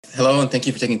Hello, and thank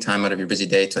you for taking time out of your busy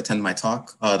day to attend my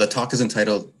talk. The talk is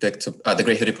entitled The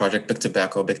Great Hoodie Project, Big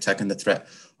Tobacco, Big Tech, and the Threat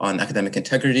on Academic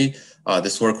Integrity.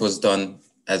 This work was done,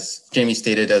 as Jamie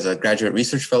stated, as a graduate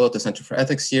research fellow at the Center for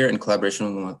Ethics here in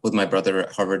collaboration with my brother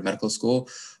at Harvard Medical School.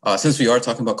 Since we are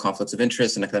talking about conflicts of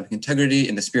interest and academic integrity,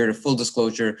 in the spirit of full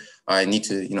disclosure, I need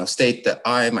to state that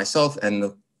I, myself, and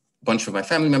a bunch of my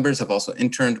family members have also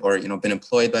interned or been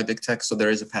employed by big tech, so there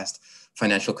is a past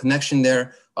financial connection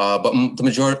there. But the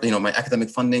majority, my academic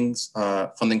funding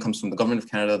comes from the Government of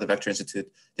Canada, the Vector Institute,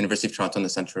 the University of Toronto, and the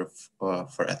Center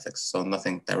for Ethics. So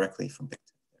nothing directly from big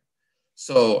tech there.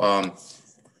 So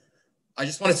I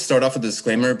just wanted to start off with a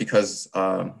disclaimer because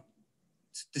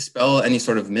to dispel any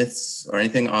sort of myths or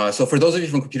anything. So for those of you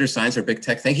from computer science or big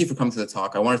tech, thank you for coming to the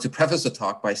talk. I wanted to preface the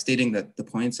talk by stating that the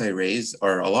points I raise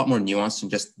are a lot more nuanced than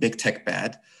just big tech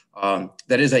bad.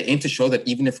 That is, I aim to show that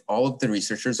even if all of the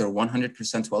researchers are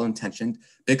 100% well-intentioned,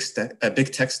 big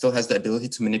tech still has the ability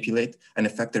to manipulate and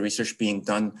affect the research being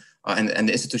done and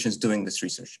the institutions doing this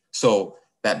research. So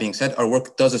that being said, our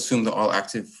work does assume that all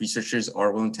active researchers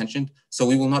are well-intentioned. So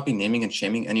we will not be naming and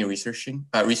shaming any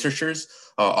researchers.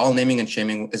 All naming and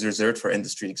shaming is reserved for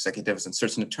industry executives and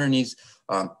certain attorneys.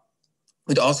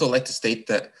 We'd also like to state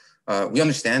that we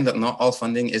understand that not all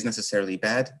funding is necessarily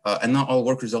bad, and not all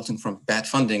work resulting from bad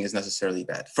funding is necessarily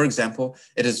bad. For example,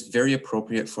 it is very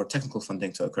appropriate for technical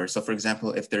funding to occur. So for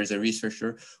example, if there is a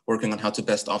researcher working on how to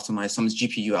best optimize some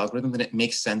GPU algorithm, then it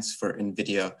makes sense for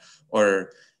NVIDIA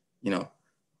or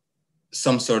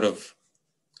some sort of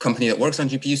company that works on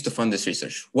GPUs to fund this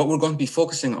research. What we're going to be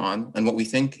focusing on and what we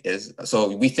think is,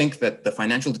 so we think that the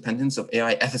financial dependence of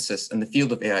AI ethicists in the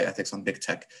field of AI ethics on big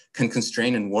tech can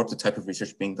constrain and warp the type of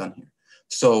research being done here.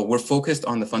 So we're focused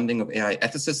on the funding of AI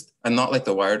ethicists and not like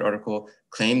the Wired article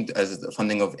claimed as the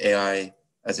funding of AI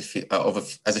as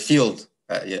a field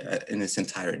in its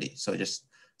entirety. So just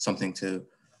something to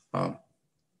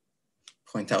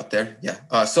point out there.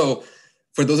 Yeah. So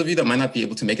for those of you that might not be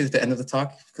able to make it at the end of the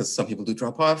talk, because some people do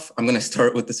drop off, I'm going to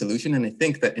start with the solution. And I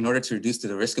think that in order to reduce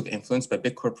the risk of influence by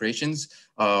big corporations,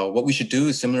 what we should do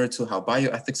is similar to how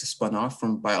bioethics is spun off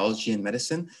from biology and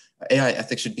medicine. AI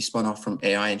ethics should be spun off from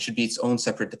AI and should be its own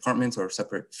separate department or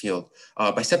separate field.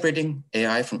 By separating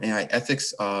AI from AI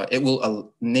ethics, it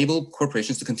will enable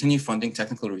corporations to continue funding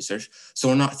technical research. So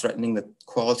we're not threatening the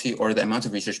quality or the amount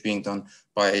of research being done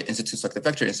by institutes like the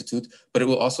Vector Institute, but it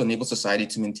will also enable society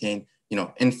to maintain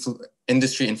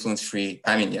industry influence free.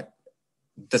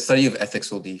 The study of ethics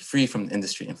will be free from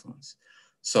industry influence.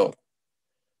 So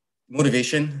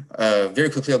motivation, very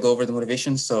quickly, I'll go over the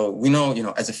motivation. So we know,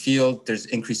 as a field, there's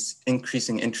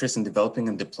increasing interest in developing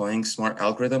and deploying smart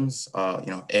algorithms,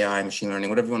 AI, machine learning,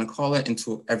 whatever you want to call it,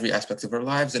 into every aspect of our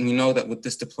lives. And we know that with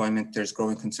this deployment, there's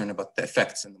growing concern about the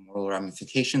effects and the moral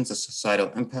ramifications, the societal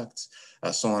impacts,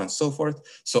 so on and so forth.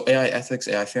 So AI ethics,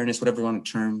 AI fairness, whatever you want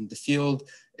to term the field,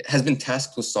 has been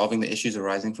tasked with solving the issues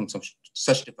arising from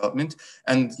such development.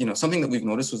 And something that we've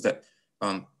noticed was that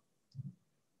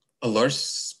a large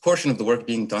portion of the work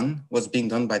being done was being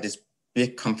done by these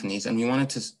big companies, and we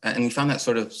found that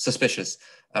sort of suspicious.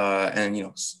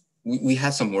 We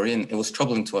had some worry, and it was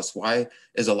troubling to us. Why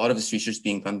is a lot of this research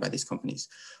being done by these companies?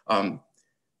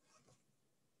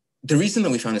 The reason that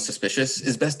we found it suspicious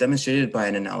is best demonstrated by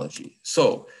an analogy.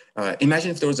 So imagine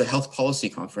if there was a health policy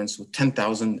conference with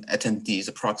 10,000 attendees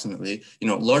approximately,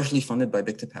 largely funded by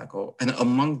big tobacco. And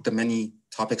among the many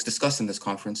topics discussed in this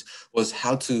conference was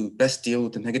how to best deal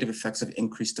with the negative effects of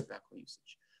increased tobacco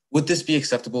usage. Would this be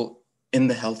acceptable in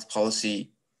the health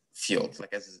policy field,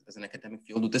 like as an academic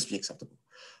field? Would this be acceptable?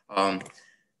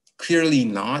 Clearly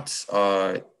not.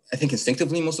 I think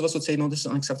instinctively, most of us would say, no, this is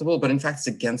unacceptable, but in fact, it's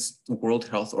against the World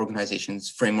Health Organization's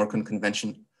framework and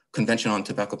convention on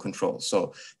tobacco control.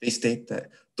 So they state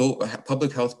that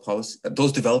public health policy,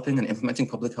 those developing and implementing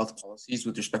public health policies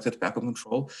with respect to tobacco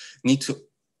control need to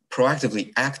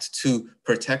proactively act to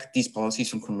protect these policies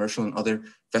from commercial and other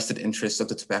vested interests of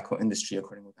the tobacco industry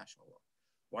according to national law.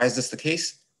 Why is this the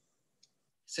case?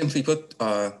 Simply put,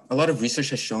 a lot of research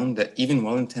has shown that even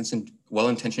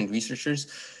well-intentioned researchers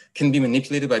can be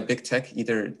manipulated by big tech,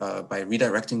 either by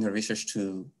redirecting their research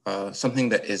to something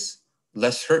that is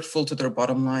less hurtful to their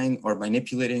bottom line, or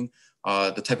manipulating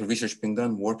the type of research being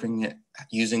done, warping it,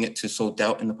 using it to sow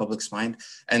doubt in the public's mind.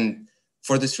 And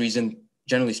for this reason,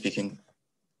 generally speaking,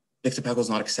 big tobacco is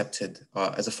not accepted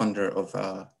as a funder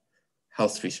of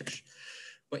health research.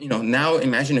 But now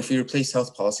imagine if we replace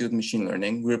health policy with machine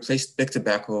learning, we replaced big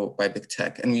tobacco by big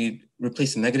tech, and we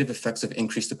replace the negative effects of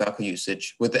increased tobacco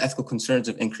usage with the ethical concerns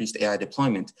of increased AI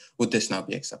deployment. Would this now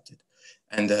be accepted?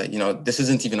 And this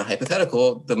isn't even a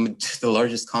hypothetical. The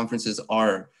largest conferences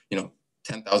are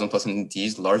 10,000 plus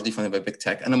attendees, largely funded by big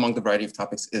tech. And among the variety of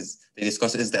topics they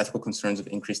discuss is the ethical concerns of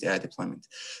increased AI deployment.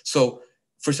 So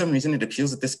for some reason, it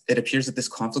appears that this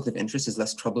conflict of interest is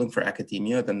less troubling for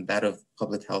academia than that of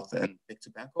public health and big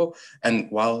tobacco. And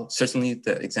while certainly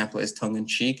the example is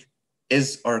tongue-in-cheek,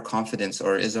 is our confidence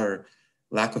or is our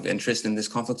lack of interest in this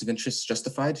conflict of interest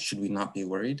justified? Should we not be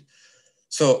worried?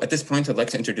 So at this point, I'd like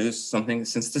to introduce something.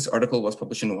 Since this article was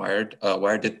published in Wired,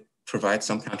 Wired did provide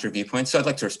some counter viewpoints. So I'd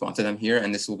like to respond to them here,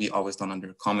 and this will be always done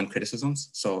under common criticisms.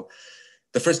 So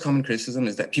the first common criticism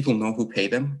is that people know who pay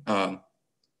them.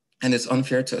 And it's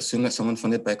unfair to assume that someone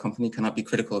funded by a company cannot be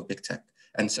critical of big tech.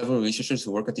 And several researchers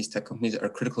who work at these tech companies are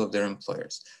critical of their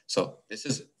employers. So this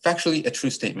is factually a true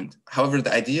statement. However,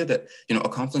 the idea that a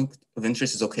conflict of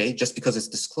interest is okay just because it's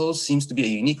disclosed seems to be a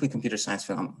uniquely computer science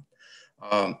phenomenon.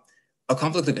 A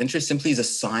conflict of interest simply is a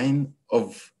sign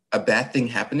of a bad thing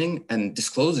happening, and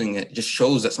disclosing it just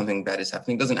shows that something bad is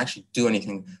happening. It doesn't actually do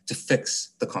anything to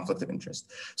fix the conflict of interest.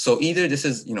 So either this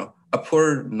is, a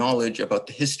poor knowledge about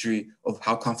the history of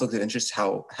how conflict of interest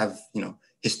have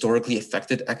historically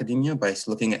affected academia by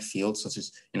looking at fields such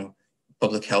as,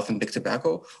 public health and big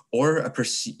tobacco, or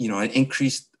an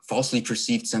increased falsely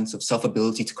perceived sense of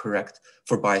self-ability to correct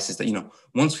for biases that,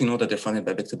 once we know that they're funded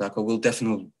by big tobacco, we'll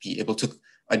definitely be able to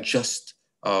adjust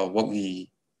what we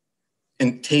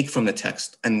take from the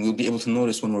text, and we'll be able to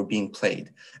notice when we're being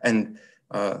played. And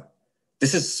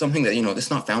this is something that, that's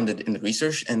not founded in the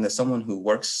research, and as someone who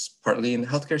works partly in the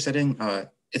healthcare setting,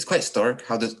 it's quite stark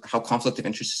how conflict of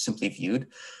interest is simply viewed.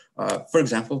 For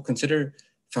example, consider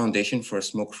Foundation for a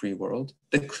Smoke-Free World.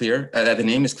 The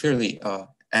name is clearly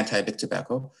anti-big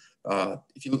tobacco.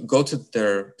 If you go to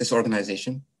this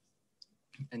organization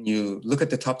and you look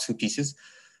at the top two pieces,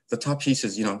 the top piece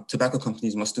is, tobacco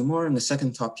companies must do more. And the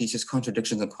second top piece is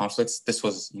contradictions and conflicts. This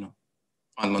was,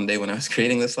 on Monday when I was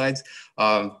creating the slides.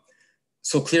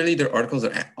 So clearly their articles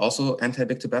are also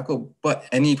anti-big tobacco, but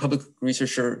any public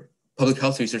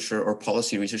health researcher or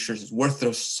policy researchers worth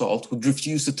their salt would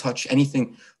refuse to touch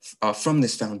anything from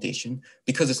this foundation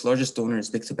because its largest donor is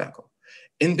big tobacco.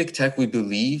 In big tech, we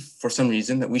believe, for some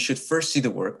reason, that we should first see the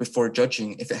work before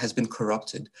judging if it has been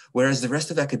corrupted, whereas the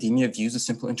rest of academia views a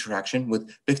simple interaction with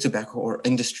big tobacco or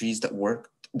industries that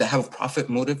have a profit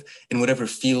motive in whatever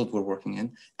field we're working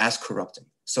in as corrupting.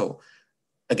 So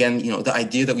again, the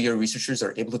idea that we are researchers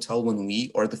are able to tell when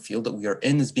we or the field that we are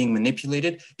in is being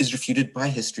manipulated is refuted by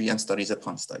history and studies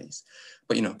upon studies.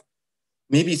 But,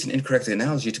 maybe it's an incorrect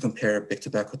analogy to compare big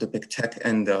tobacco to big tech,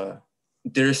 and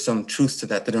there is some truth to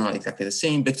that. They're not exactly the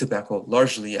same. Big tobacco,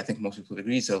 largely, I think most people would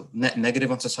agree, is a net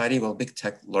negative on society, while big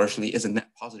tech largely is a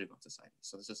net positive on society.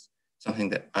 So this is something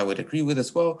that I would agree with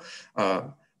as well.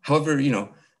 However,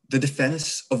 the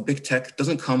defense of big tech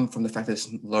doesn't come from the fact that it's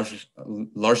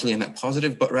largely a net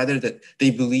positive, but rather that they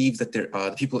believe that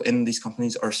the people in these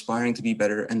companies are aspiring to be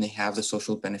better, and they have the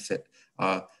social benefit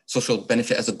as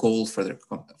a goal for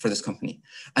this company.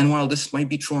 And while this might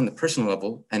be true on the personal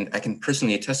level, and I can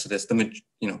personally attest to this,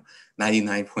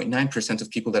 99.9% of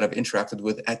people that I've interacted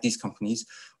with at these companies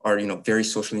are very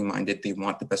socially minded. They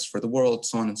want the best for the world,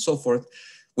 so on and so forth.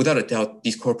 Without a doubt,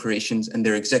 these corporations and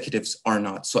their executives are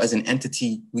not. So as an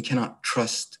entity, we cannot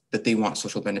trust that they want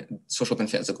social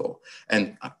benefit as a goal.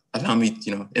 And allow me,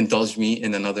 indulge me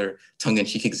in another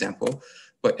tongue-in-cheek example.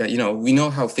 But, we know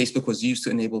how Facebook was used to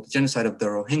enable the genocide of the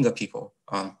Rohingya people.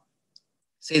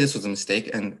 Say this was a mistake,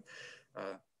 and,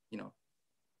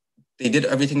 they did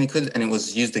everything they could, and it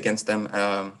was used against them.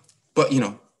 But,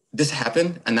 this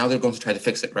happened, and now they're going to try to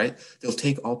fix it, right? They'll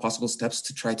take all possible steps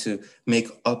to try to make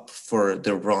up for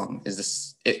their wrong.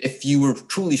 If you were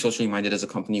truly socially minded as a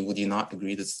company, would you not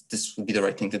agree that this would be the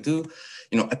right thing to do?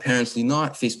 Apparently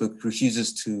not. Facebook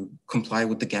refuses to comply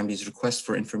with the Gambia's request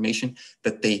for information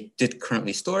that they did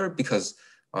currently store because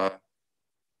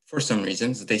for some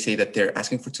reasons, they say that they're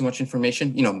asking for too much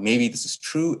information. Maybe this is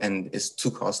true and it's too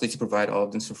costly to provide all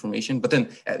of this information, but then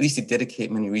at least they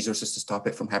dedicate many resources to stop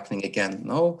it from happening again.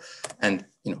 No, and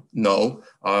no.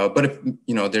 But if,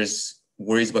 there's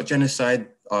worries about genocide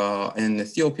in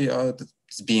Ethiopia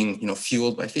that's being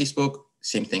fueled by Facebook.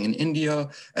 Same thing in India,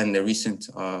 and the recent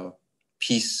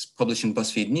piece published in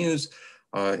BuzzFeed News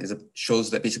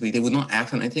shows that basically they would not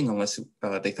act on anything unless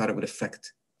they thought it would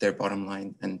affect their bottom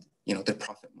line and their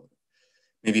profit motive.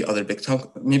 Maybe other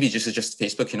maybe just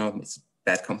Facebook, it's a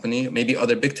bad company. Maybe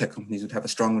other big tech companies would have a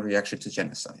stronger reaction to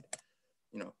genocide.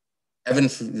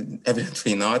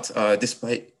 Evidently not.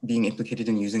 Despite being implicated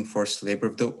in using forced labor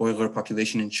of the Uyghur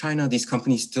population in China, these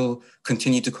companies still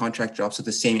continue to contract jobs with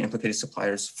the same implicated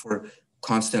suppliers for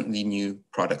constantly new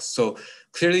products. So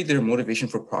clearly their motivation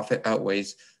for profit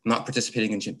outweighs not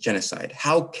participating in genocide.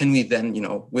 How can we then,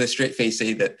 with a straight face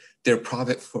say that their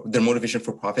motivation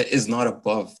for profit is not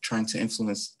above trying to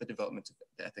influence the development of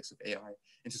the ethics of AI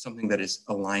into something that is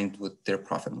aligned with their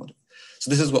profit motive?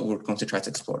 So this is what we're going to try to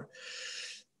explore.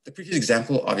 The previous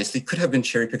example obviously could have been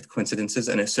cherry-picked coincidences,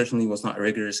 and it certainly was not a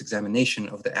rigorous examination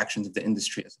of the actions of the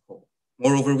industry as a whole.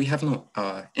 Moreover, we have no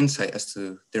insight as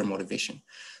to their motivation.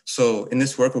 So in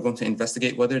this work, we're going to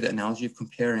investigate whether the analogy of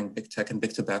comparing big tech and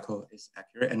big tobacco is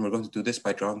accurate, and we're going to do this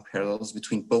by drawing parallels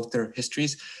between both their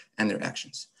histories and their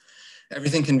actions.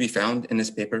 Everything can be found in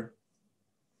this paper.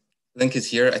 Link is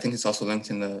here. I think it's also linked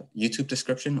in the YouTube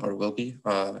description, or will be.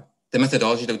 The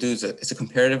methodology that we do is it's a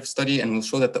comparative study, and we'll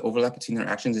show that the overlap between their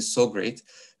actions is so great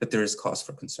that there is cause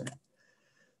for concern.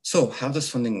 So how does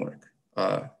funding work?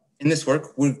 In this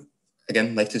work, we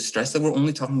again like to stress that we're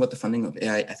only talking about the funding of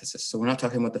AI ethicists. So we're not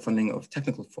talking about the funding of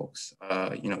technical folks,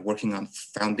 working on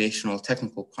foundational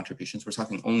technical contributions. We're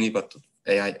talking only about the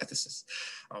AI ethicists.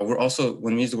 We're also,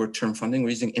 when we use the word term funding, we're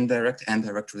using indirect and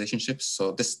direct relationships.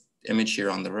 So this image here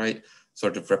on the right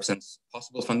sort of represents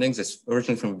possible fundings. It's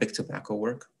originally from big tobacco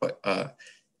work, but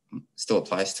still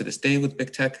applies to this day with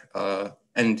big tech.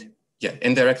 And yeah,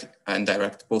 indirect and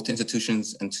direct, both to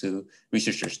institutions and to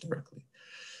researchers directly.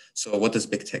 So what does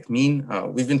big tech mean?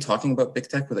 We've been talking about big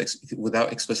tech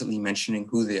without explicitly mentioning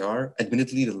who they are.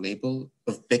 Admittedly, the label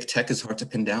of big tech is hard to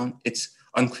pin down. It's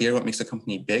unclear what makes a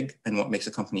company big and what makes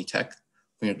a company tech.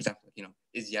 For example,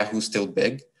 is Yahoo still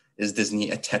big? Is Disney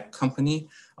a tech company?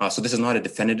 So this is not a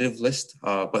definitive list,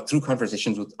 but through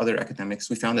conversations with other academics,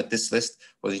 we found that this list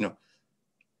was,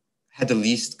 had the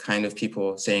least kind of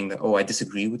people saying that, oh, I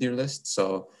disagree with your list.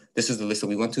 So this is the list that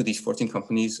we went to. These 14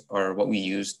 companies are what we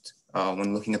used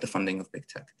when looking at the funding of big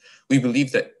tech. We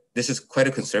believe that this is quite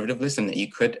a conservative list and that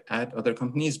you could add other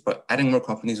companies, but adding more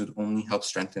companies would only help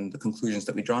strengthen the conclusions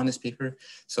that we draw in this paper.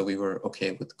 So we were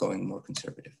okay with going more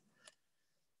conservative.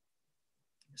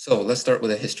 So let's start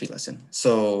with a history lesson.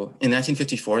 So in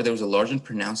 1954, there was a large and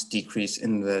pronounced decrease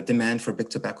in the demand for big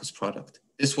tobacco's product.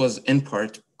 This was in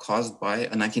part caused by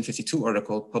a 1952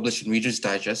 article published in Reader's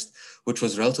Digest, which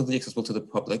was relatively accessible to the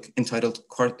public, entitled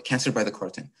Cancer by the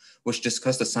Carton, which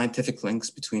discussed the scientific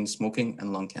links between smoking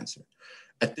and lung cancer.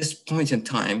 At this point in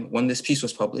time, when this piece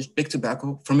was published, Big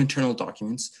Tobacco, from internal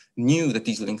documents, knew that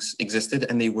these links existed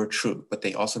and they were true, but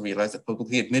they also realized that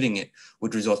publicly admitting it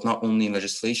would result not only in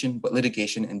legislation, but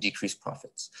litigation and decreased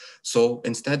profits. So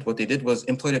instead, what they did was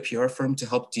employed a PR firm to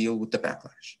help deal with the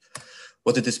backlash.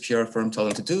 What did this PR firm tell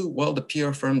them to do? Well, the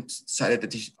PR firm decided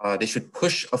that they should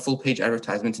push a full-page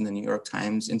advertisement in the New York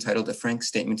Times entitled A Frank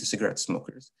Statement to Cigarette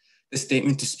Smokers. This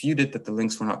statement disputed that the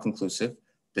links were not conclusive.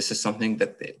 This is something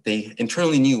that they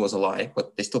internally knew was a lie,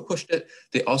 but they still pushed it.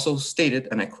 They also stated,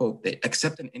 and I quote, they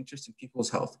accept an interest in people's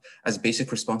health as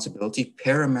basic responsibility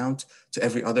paramount to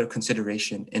every other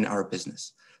consideration in our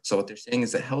business. So what they're saying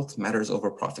is that health matters over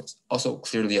profits, also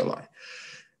clearly a lie.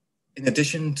 In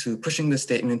addition to pushing this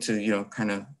statement to,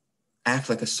 kind of act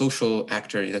like a social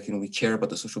actor, like, we care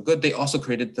about the social good, they also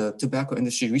created the Tobacco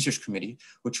Industry Research Committee,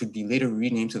 which would be later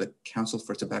renamed to the Council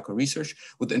for Tobacco Research,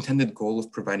 with the intended goal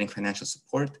of providing financial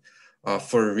support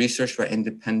for research by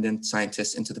independent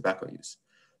scientists into tobacco use.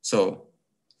 So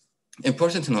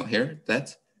important to note here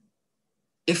that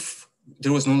if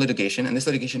there was no litigation, and this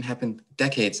litigation happened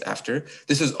decades after,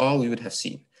 this is all we would have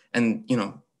seen. And,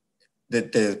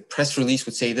 the press release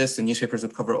would say this, the newspapers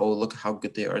would cover, oh, look how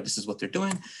good they are, this is what they're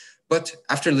doing. But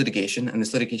after litigation, and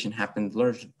this litigation happened,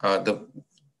 the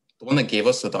one that gave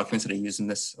us the documents that I used in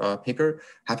this paper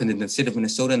happened in the state of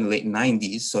Minnesota in the late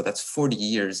 90s. So that's 40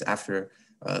 years after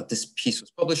this piece was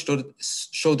published,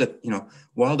 showed that,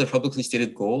 while the publicly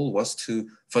stated goal was to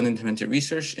fund independent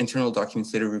research, internal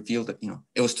documents later revealed that,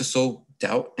 it was to sow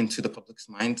doubt into the public's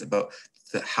minds about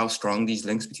how strong these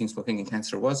links between smoking and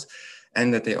cancer was.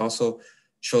 And that they also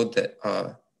showed that,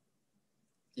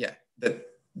 that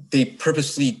they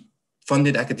purposely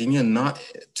funded academia not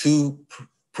to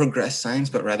progress science,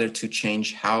 but rather to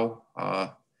change how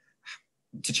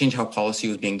policy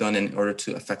was being done in order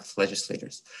to affect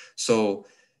legislators. So,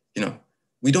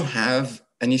 we don't have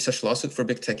any such lawsuit for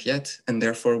big tech yet, and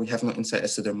therefore we have no insight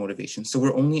as to their motivation. So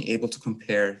we're only able to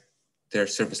compare their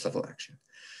service level action.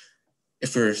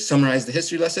 If we summarize the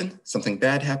history lesson, something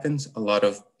bad happens, a lot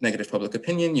of negative public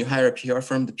opinion, you hire a PR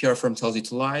firm, the PR firm tells you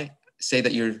to lie, say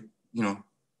that your,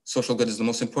 social good is the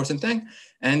most important thing,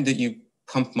 and that you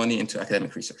pump money into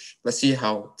academic research. Let's see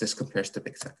how this compares to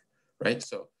big tech, right?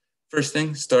 So first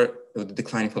thing, start with the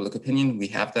decline in public opinion. We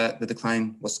have that. The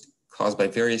decline was caused by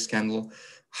various scandals,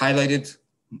 highlighted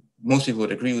most people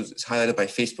would agree was highlighted by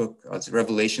Facebook. It's a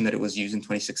revelation that it was used in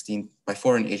 2016 by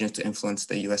foreign agents to influence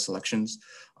the US elections.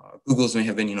 Google's may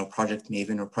have been, Project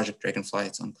Maven or Project Dragonfly,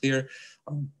 it's unclear.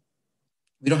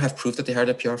 We don't have proof that they hired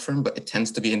a PR firm, but it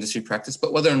tends to be industry practice.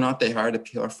 But whether or not they hired a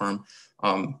PR firm,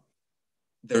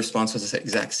 the response was the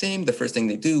exact same. The first thing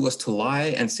they do was to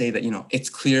lie and say that,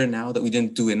 it's clear now that we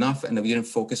didn't do enough and that we didn't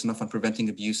focus enough on preventing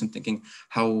abuse and thinking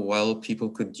how well people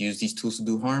could use these tools to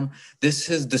do harm. This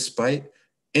is despite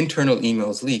internal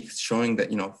emails leaked showing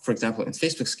that, for example, in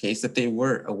Facebook's case, that they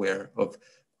were aware of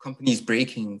companies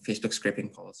breaking Facebook scraping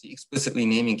policy, explicitly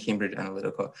naming Cambridge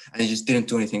Analytica, and they just didn't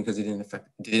do anything because they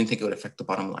didn't think it would affect the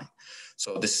bottom line.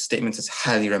 So this statement is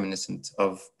highly reminiscent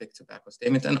of Big Tobacco's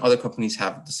statement, and other companies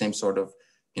have the same sort of,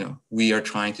 we are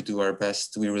trying to do our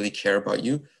best, we really care about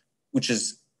you, which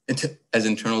is as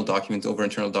internal documents over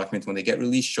internal documents when they get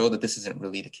released show that this isn't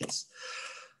really the case.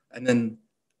 And then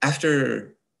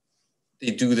after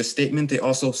they do the statement, they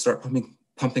also start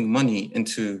pumping money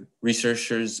into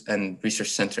researchers and research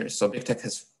centers. So big tech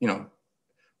has,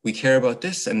 we care about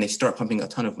this, and they start pumping a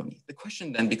ton of money. The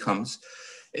question then becomes,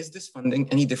 is this funding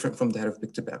any different from that of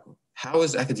Big Tobacco? How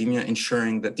is academia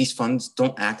ensuring that these funds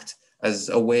don't act as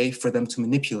a way for them to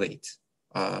manipulate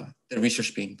the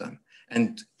research being done?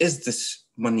 And is this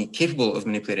money capable of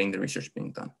manipulating the research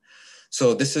being done?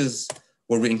 So this is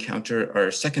where we encounter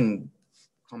our second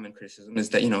common criticism, is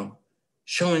that,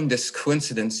 showing this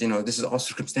coincidence, this is all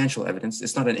circumstantial evidence.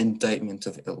 It's not an indictment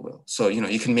of ill will. So,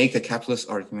 you can make a capitalist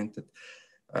argument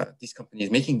that these companies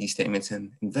making these statements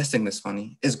and investing this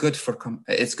money is good for,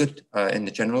 it's good in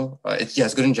the general,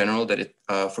 it's good in general that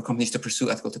for companies to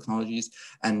pursue ethical technologies.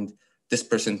 And this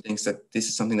person thinks that this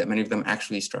is something that many of them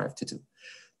actually strive to do.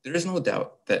 There is no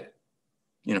doubt that,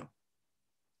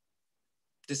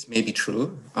 this may be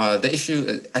true. The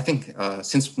issue, I think,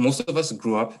 since most of us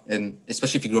grew up in,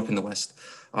 especially if you grew up in the West,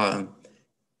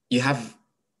 you have,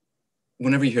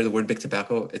 whenever you hear the word Big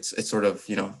Tobacco, it's sort of,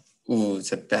 ooh,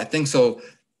 it's a bad thing. So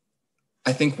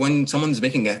I think when someone's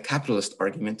making a capitalist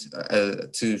argument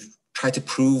to try to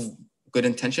prove good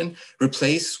intention,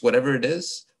 replace whatever it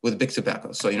is with Big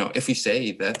Tobacco. So, if we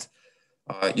say that,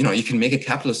 you can make a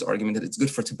capitalist argument that it's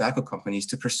good for tobacco companies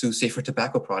to pursue safer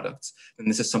tobacco products, and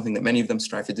this is something that many of them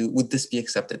strive to do. Would this be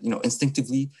accepted?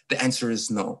 Instinctively, the answer is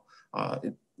no.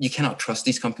 You cannot trust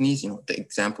these companies. The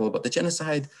example about the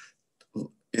genocide,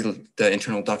 the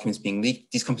internal documents being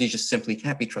leaked, these companies just simply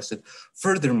can't be trusted.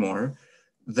 Furthermore,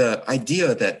 the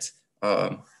idea that,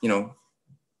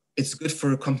 it's good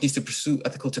for companies to pursue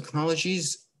ethical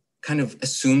technologies kind of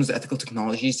assumes that ethical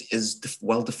technologies is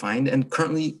well-defined, and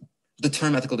currently, the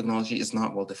term ethical technology is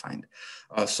not well-defined.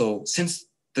 So since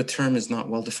the term is not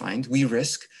well-defined, we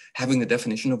risk having the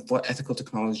definition of what ethical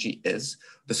technology is,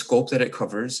 the scope that it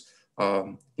covers,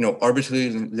 arbitrary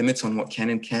limits on what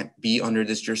can and can't be under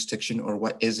this jurisdiction, or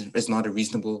what is not a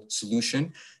reasonable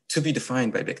solution to be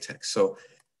defined by big tech. So,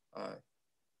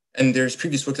 and there's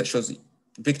previous work that shows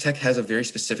big tech has a very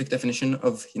specific definition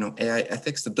of, AI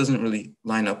ethics that doesn't really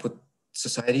line up with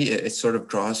society. It sort of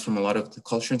draws from a lot of the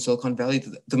culture in Silicon Valley.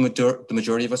 The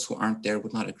majority of us who aren't there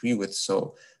would not agree with.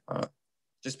 So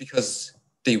just because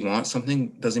they want something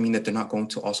doesn't mean that they're not going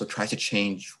to also try to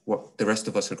change what the rest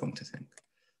of us are going to think.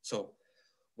 So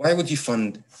why would you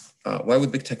fund, why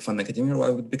would big tech fund academia, or why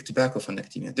would big tobacco fund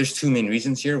academia? There's two main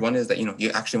reasons here. One is that, you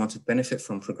actually want to benefit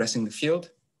from progressing the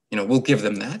field. We'll give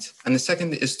them that. And the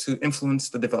second is to influence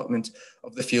the development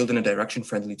of the field in a direction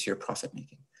friendly to your profit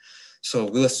making. So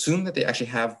we'll assume that they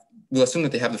have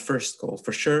the first goal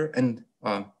for sure. And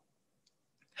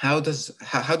how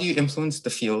do you influence the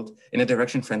field in a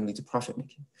direction friendly to profit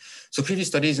making? So previous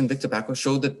studies in big tobacco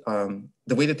showed that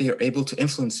the way that they are able to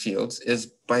influence fields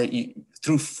is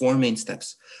through four main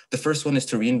steps. The first one is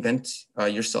to reinvent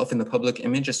yourself in the public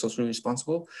image as socially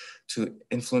responsible, to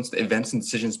influence the events and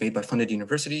decisions made by funded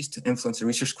universities, to influence the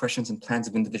research questions and plans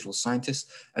of individual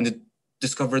scientists, and to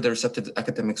discover the receptive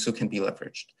academics who can be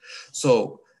leveraged.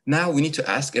 So now we need to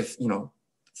ask if,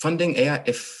 funding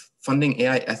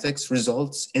AI ethics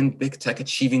results in big tech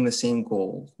achieving the same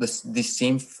goal, these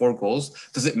same four goals,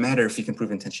 does it matter if you can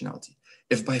prove intentionality?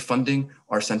 If by funding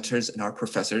our centers and our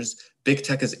professors, big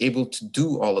tech is able to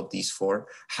do all of these four,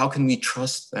 how can we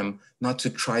trust them not to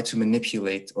try to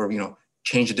manipulate or,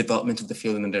 change the development of the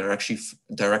field in a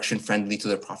direction friendly to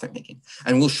their profit making?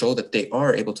 And we'll show that they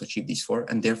are able to achieve these four,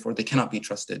 and therefore they cannot be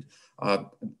trusted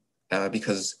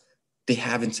because they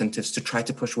have incentives to try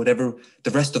to push whatever the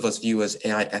rest of us view as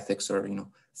AI ethics or,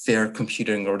 fair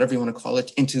computing or whatever you want to call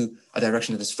it into a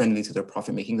direction that is friendly to their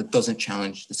profit making, that doesn't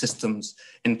challenge the systems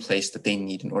in place that they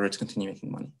need in order to continue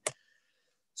making money.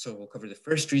 So we'll cover the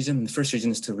first reason. The first reason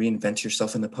is to reinvent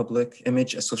yourself in the public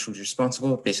image as socially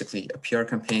responsible, basically a PR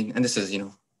campaign. And this is,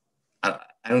 I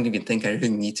don't even think I really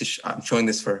need to, I'm showing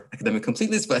this for academic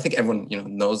completeness, but I think everyone,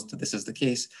 knows that this is the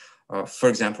case. For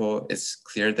example, it's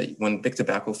clear that when Big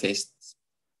Tobacco faced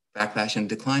backlash and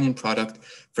decline in product,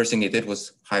 first thing they did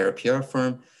was hire a PR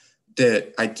firm.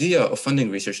 The idea of funding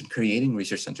research and creating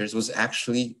research centers was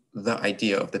actually the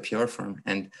idea of the PR firm.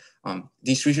 And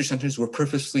these research centers were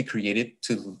purposely created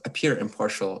to appear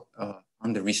impartial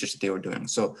on the research that they were doing.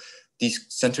 So these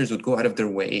centers would go out of their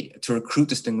way to recruit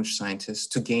distinguished scientists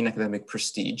to gain academic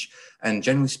prestige. And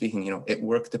generally speaking, it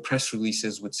worked. The press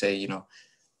releases would say,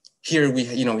 here we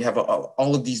have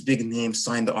all of these big names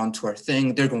signed on to our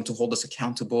thing. They're going to hold us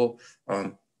accountable.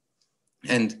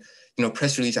 And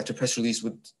press release after press release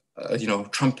would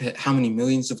trumpet how many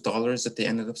millions of dollars that they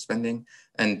ended up spending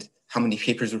and how many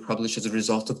papers were published as a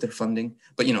result of their funding.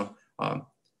 But,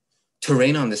 to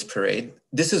rain on this parade,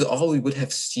 this is all we would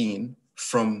have seen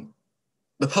from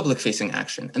the public facing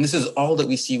action. And this is all that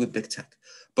we see with big tech.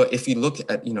 But if you look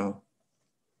at,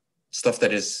 stuff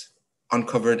that is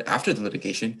uncovered after the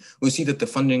litigation, we see that the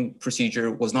funding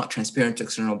procedure was not transparent to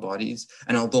external bodies.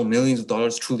 And although millions of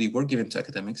dollars truly were given to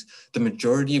academics, the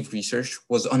majority of research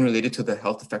was unrelated to the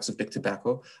health effects of big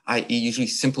tobacco, i.e. usually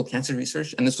simple cancer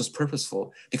research. And this was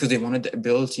purposeful because they wanted the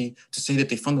ability to say that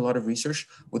they fund a lot of research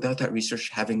without that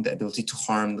research having the ability to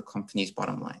harm the company's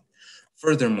bottom line.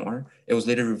 Furthermore, it was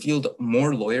later revealed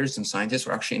more lawyers and scientists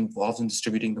were actually involved in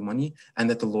distributing the money and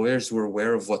that the lawyers were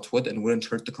aware of what would and wouldn't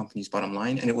hurt the company's bottom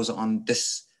line. And it was on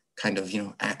this kind of,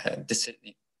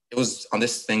 it was on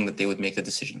this thing that they would make the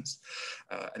decisions.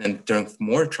 And then during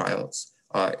more trials,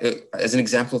 as an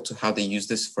example to how they use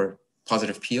this for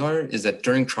positive PR is that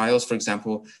during trials, for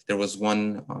example, there was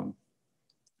one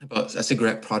about a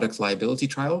cigarette product liability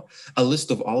trial, a list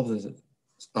of all of the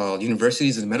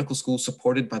universities and medical schools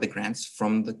supported by the grants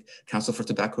from the Council for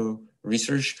Tobacco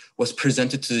Research was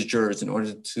presented to the jurors in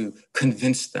order to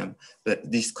convince them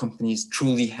that these companies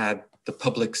truly had the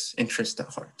public's interest at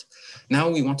heart. Now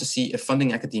we want to see if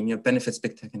funding academia benefits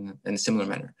big tech in a similar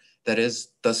manner. That is,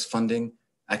 does funding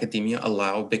academia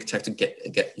allow big tech to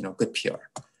get good PR?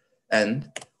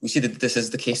 And we see that this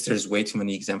is the case. There's way too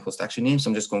many examples to actually name, so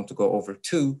I'm just going to go over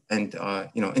two. And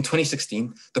in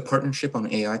 2016, the Partnership on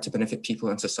AI to Benefit People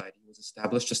and Society was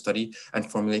established to study and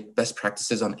formulate best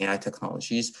practices on AI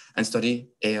technologies and study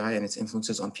AI and its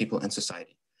influences on people and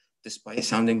society. Despite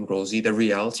sounding rosy, the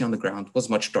reality on the ground was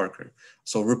much darker.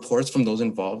 So reports from those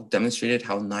involved demonstrated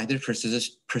how neither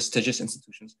prestigious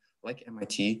institutions like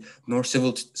MIT, nor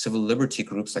civil liberty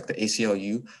groups like the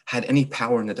ACLU had any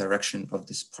power in the direction of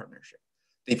this partnership.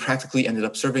 They practically ended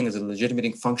up serving as a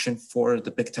legitimating function for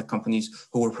the big tech companies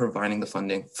who were providing the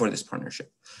funding for this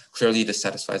partnership. Clearly, this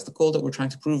satisfies the goal that we're trying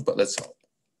to prove, but let's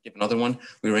give another one.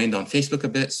 We rained on Facebook a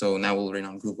bit, so now we'll rain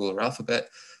on Google or Alphabet.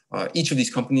 Each of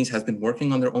these companies has been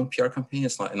working on their own PR campaign.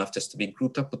 It's not enough just to be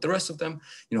grouped up with the rest of them.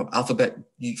 Alphabet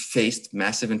faced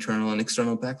massive internal and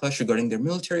external backlash regarding their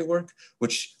military work,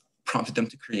 which prompted them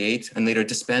to create and later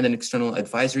disband an external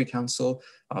advisory council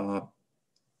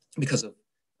because of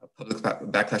public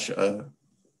backlash,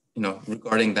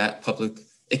 regarding that public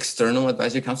external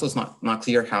advisory council. It's not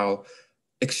clear how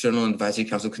external advisory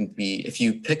council can be, if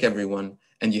you pick everyone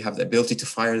and you have the ability to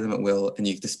fire them at will and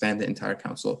you disband the entire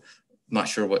council. I'm not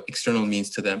sure what external means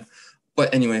to them.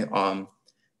 But anyway,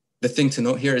 the thing to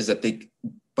note here is that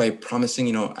by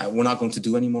promising, we're not going to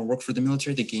do any more work for the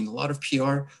military, they gained a lot of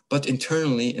PR, but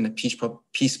internally in a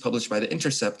piece published by The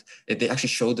Intercept, they actually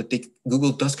showed that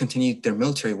Google does continue their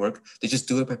military work. They just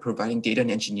do it by providing data and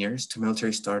engineers to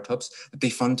military startups that they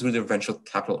fund through their venture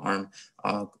capital arm,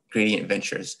 Gradient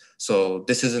Ventures. So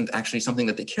this isn't actually something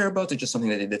that they care about, it's just something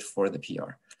that they did for the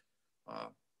PR.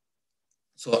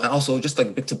 So also, just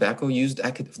like Big Tobacco used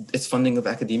its funding of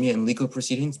academia in legal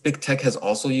proceedings, Big Tech has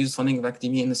also used funding of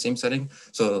academia in the same setting.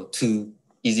 So two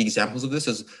easy examples of this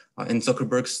is in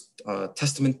Zuckerberg's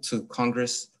testimony to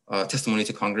Congress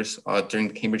during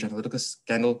the Cambridge Analytica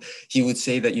scandal. He would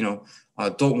say that,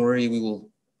 don't worry, we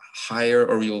will hire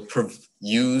or we will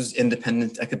use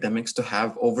independent academics to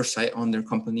have oversight on their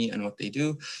company and what they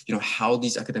do. How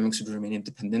these academics would remain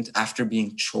independent after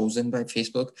being chosen by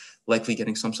Facebook, likely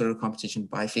getting some sort of competition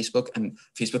by Facebook, and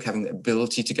Facebook having the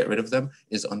ability to get rid of them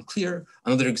is unclear.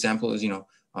 Another example is,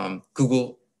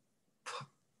 Google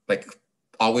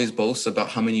always boasts about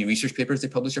how many research papers they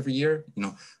publish every year.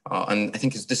 And I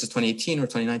think this is 2018 or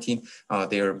 2019,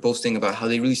 they are boasting about how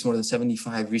they released more than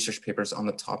 75 research papers on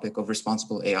the topic of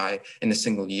responsible AI in a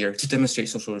single year to demonstrate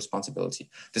social responsibility.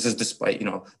 This is despite,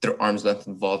 their arm's length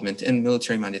involvement in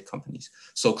military-minded companies.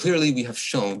 So clearly we have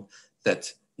shown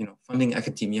that, funding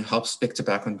academia helps big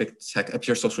tobacco and big tech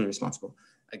appear socially responsible.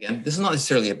 Again, this is not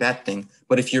necessarily a bad thing,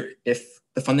 but if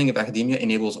the funding of academia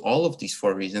enables all of these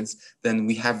 4 reasons, then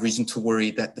we have reason to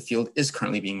worry that the field is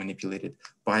currently being manipulated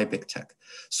by big tech.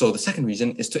 So the second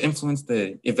reason is to influence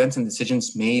the events and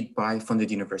decisions made by funded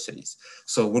universities.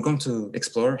 So we're going to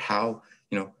explore how,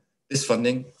 this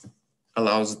funding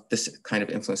allows this kind of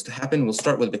influence to happen. We'll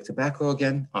start with big tobacco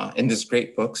again in this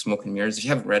great book, Smoke and Mirrors. If you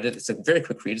haven't read it, it's a very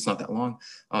quick read. It's not that long,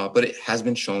 but it has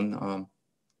been shown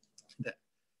that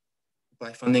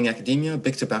by funding academia,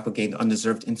 big tobacco gained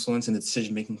undeserved influence in the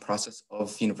decision-making process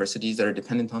of universities that are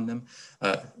dependent on them.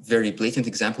 Very blatant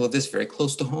example of this, very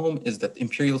close to home, is that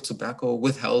Imperial Tobacco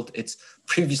withheld its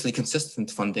previously consistent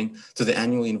funding to the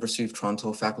annual University of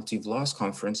Toronto Faculty of Law's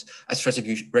conference as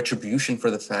retribution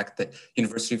for the fact that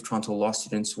University of Toronto law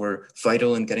students were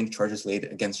vital in getting charges laid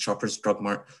against Shoppers Drug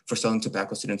Mart for selling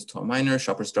tobacco students to a minor.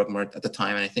 Shoppers Drug Mart at the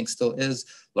time, and I think still is,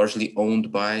 largely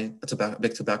owned by a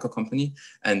big tobacco company.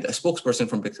 And a spokesperson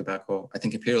from big tobacco, I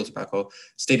think Imperial Tobacco,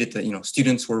 stated that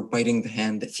students were biting the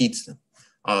hand that feeds them.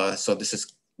 So this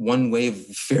is one way of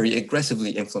very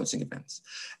aggressively influencing events.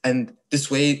 And this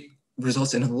way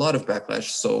results in a lot of backlash.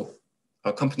 So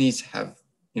companies have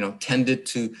tended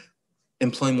to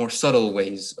employ more subtle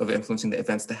ways of influencing the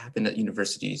events that happen at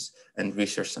universities and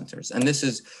research centers. And this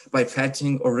is by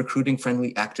planting or recruiting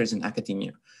friendly actors in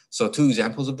academia. So 2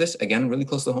 examples of this, again, really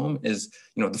close to home, is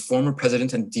the former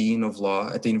president and dean of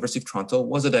law at the University of Toronto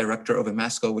was a director of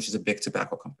Emasco, which is a big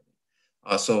tobacco company.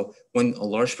 So when a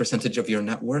large percentage of your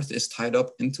net worth is tied up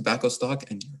in tobacco stock,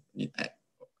 and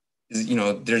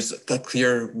there's a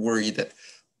clear worry that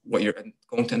what you're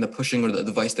going to end up pushing or the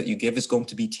advice that you give is going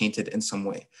to be tainted in some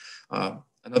way.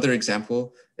 Another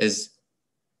example is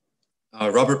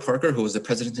Robert Parker, who was the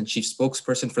president and chief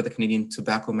spokesperson for the Canadian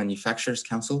Tobacco Manufacturers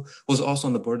Council, was also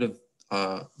on the board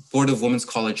of Women's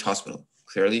College Hospital.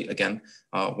 Clearly, again,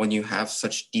 when you have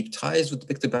such deep ties with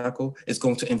big tobacco, it's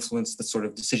going to influence the sort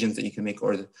of decisions that you can make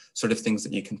or the sort of things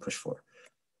that you can push for.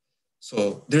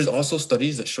 So there's also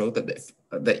studies that show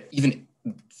that even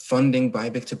funding by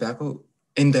big tobacco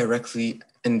indirectly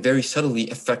and very subtly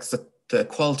affects the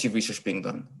quality of research being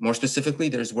done. More specifically,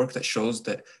 there's work that shows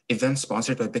that events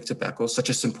sponsored by big tobacco, such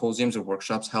as symposiums or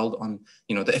workshops held on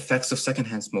the effects of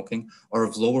secondhand smoking, are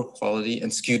of lower quality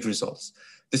and skewed results.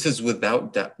 This is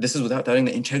without doubting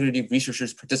the integrity of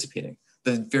researchers participating.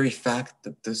 The very fact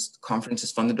that this conference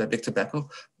is funded by big tobacco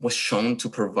was shown to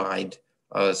provide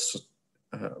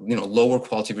lower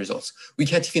quality results. We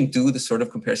can't even do the sort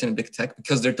of comparison in big tech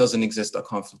because there doesn't exist a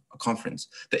conference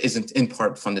that isn't in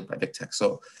part funded by big tech.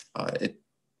 So it's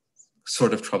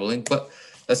sort of troubling, but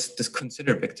let's just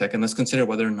consider big tech and let's consider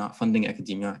whether or not funding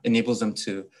academia enables them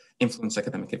to influence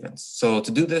academic events. So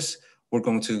to do this, we're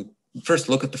going to first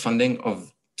look at the funding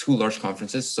of 2 large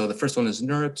conferences. So the first one is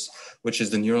NeurIPS, which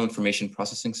is the Neural Information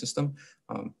Processing System.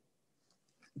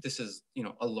 This is,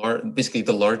 basically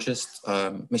the largest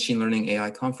machine learning AI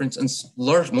conference, and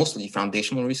mostly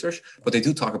foundational research, but they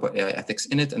do talk about AI ethics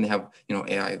in it, and they have,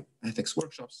 AI ethics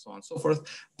workshops, so on and so forth.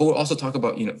 But we'll also talk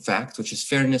about, FACT, which is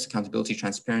fairness, accountability,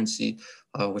 transparency,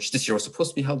 which this year was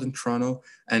supposed to be held in Toronto.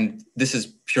 And this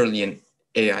is purely an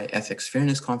AI ethics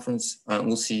fairness conference.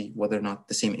 We'll see whether or not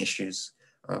the same issues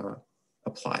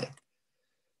apply.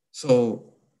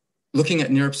 So looking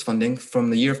at NeurIPS funding from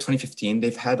the year of 2015,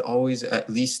 they've had always at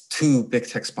least 2 big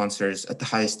tech sponsors at the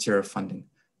highest tier of funding.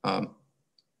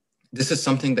 This is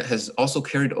something that has also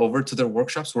carried over to their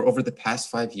workshops, where over the past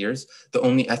 5 years, the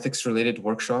only ethics-related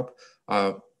workshop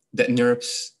that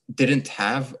NeurIPS didn't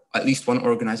have at least one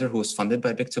organizer who was funded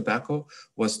by big tobacco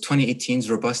was 2018's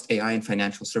Robust AI and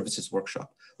Financial Services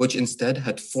Workshop, which instead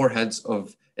had 4 heads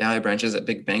of AI branches at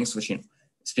big banks, which,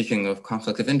 speaking of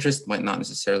conflict of interest, might not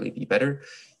necessarily be better.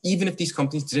 Even if these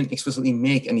companies didn't explicitly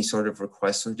make any sort of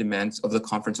requests or demands of the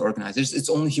conference organizers, it's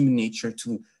only human nature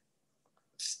to,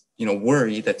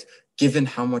 worry that given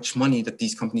how much money that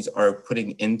these companies are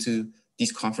putting into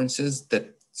these conferences,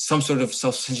 that some sort of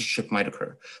self-censorship might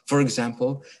occur. For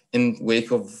example, in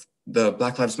wake of the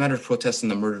Black Lives Matter protests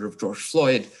and the murder of George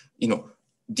Floyd,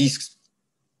 these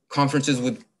conferences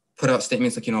would put out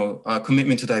statements like,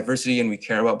 commitment to diversity and we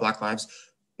care about Black lives.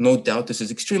 No doubt this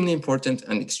is extremely important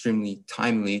and extremely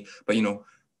timely, but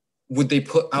would they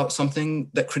put out something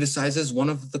that criticizes one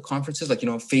of the conferences? Like,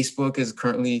 Facebook is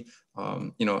currently,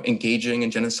 engaging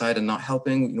in genocide and not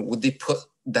helping. Would they put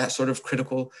that sort of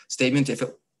critical statement if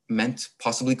it meant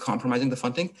possibly compromising the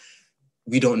funding?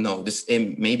 We don't know.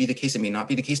 It may be the case, it may not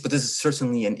be the case, but this is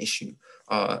certainly an issue.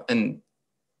 Again,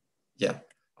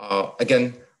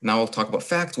 now I'll talk about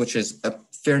FACT, which is a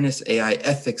Fairness AI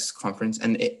Ethics Conference,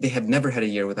 and they have never had a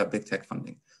year without big tech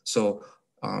funding. So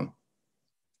Um,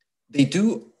 they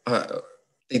do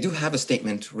have a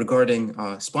statement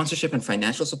regarding sponsorship and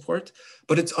financial support,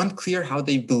 but it's unclear how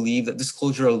they believe that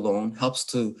disclosure alone helps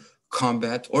to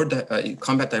combat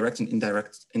direct and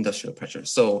indirect industrial pressure.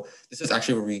 So this is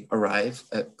actually where we arrive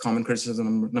at common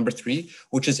criticism number 3,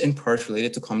 which is in part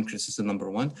related to common criticism number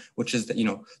 1, which is that,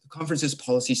 the conference's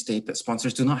policy state that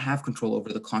sponsors do not have control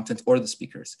over the content or the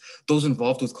speakers. Those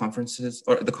involved with conferences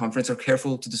or the conference are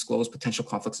careful to disclose potential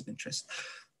conflicts of interest.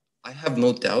 I have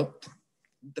no doubt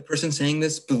the person saying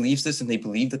this believes this, and they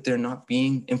believe that they're not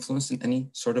being influenced in any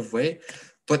sort of way,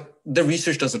 but the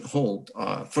research doesn't hold.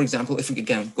 For example, if we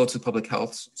again go to public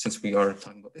health, since we are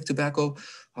talking about big tobacco,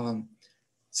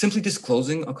 simply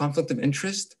disclosing a conflict of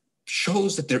interest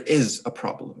shows that there is a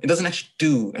problem. It doesn't actually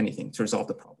do anything to resolve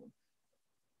the problem.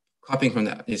 Copying from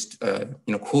that is,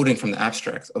 quoting from the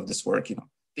abstract of this work,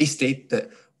 they state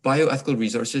that bioethical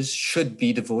resources should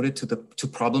be devoted to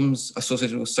problems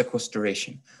associated with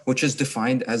sequestration, which is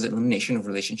defined as elimination of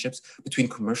relationships between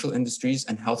commercial industries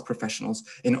and health professionals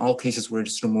in all cases where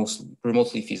it's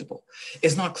remotely feasible.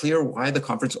 It's not clear why the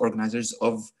conference organizers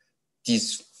of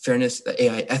these fairness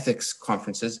AI ethics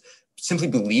conferences simply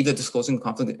believe that disclosing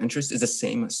conflict of interest is the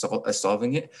same as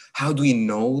solving it. How do we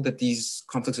know that these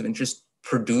conflicts of interest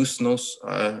produce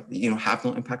have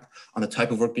no impact on the type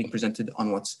of work being presented,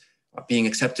 on what's being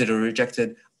accepted or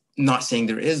rejected? Not saying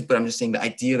there is, but I'm just saying the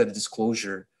idea that a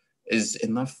disclosure is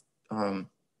enough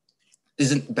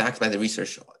isn't backed by the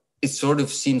research. It sort of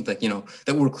seems like,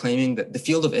 that we're claiming that the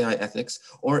field of AI ethics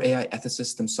or AI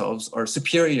ethicists themselves are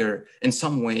superior in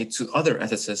some way to other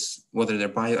ethicists, whether they're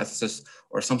bioethicists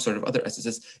or some sort of other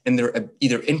ethicists, in their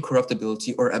either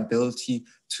incorruptibility or ability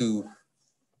to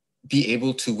be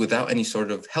able to, without any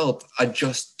sort of help,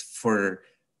 adjust for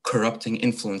corrupting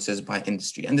influences by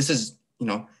industry. And this is,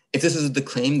 if this is the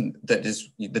claim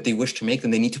that they wish to make, then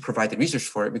they need to provide the research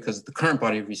for it, because the current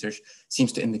body of research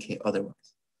seems to indicate otherwise.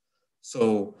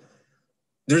 So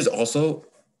there's also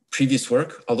previous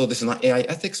work, although this is not AI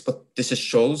ethics, but this just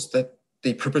shows that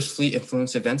they purposefully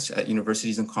influence events at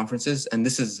universities and conferences. And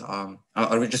this is,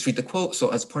 I'll just read the quote. So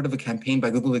as part of a campaign by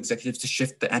Google executives to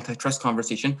shift the antitrust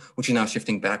conversation, which is now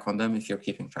shifting back on them if you're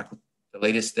keeping track with the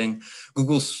latest thing,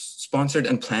 Google sponsored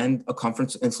and planned a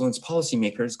conference to influence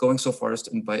policymakers, going so far as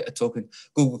to invite a token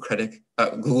Google critic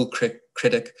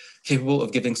capable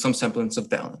of giving some semblance of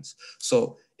balance.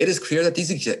 So it is clear that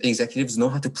these executives know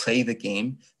how to play the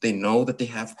game. They know that they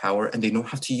have power and they know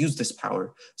how to use this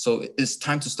power. So it's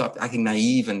time to stop acting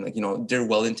naive and, they're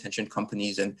well-intentioned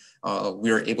companies and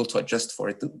we are able to adjust for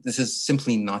it. This is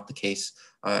simply not the case.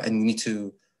 And we need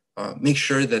to make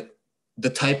sure that the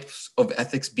types of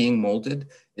ethics being molded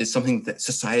is something that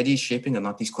society is shaping and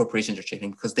not these corporations are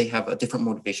shaping, because they have a different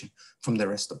motivation from the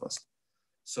rest of us.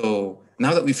 So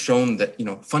now that we've shown that,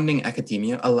 funding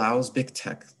academia allows big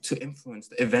tech to influence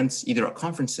the events either at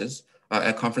conferences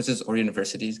or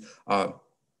universities,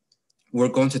 we're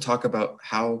going to talk about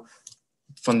how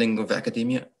funding of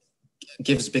academia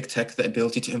gives big tech the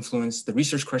ability to influence the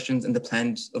research questions and the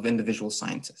plans of individual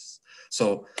scientists.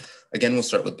 So again, we'll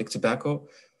start with big tobacco.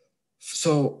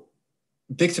 So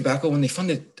big tobacco, when they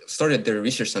started their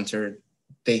research center,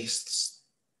 they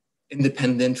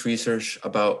independent research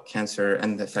about cancer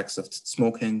and the effects of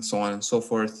smoking, so on and so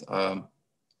forth.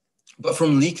 But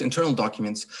from leaked internal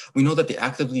documents, we know that they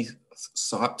actively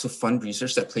sought to fund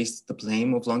research that placed the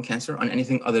blame of lung cancer on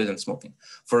anything other than smoking.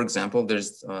 For example,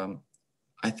 there's,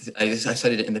 I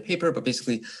cited it in the paper, but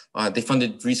basically they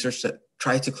funded research that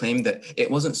tried to claim that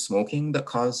it wasn't smoking that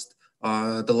caused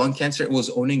the lung cancer. It was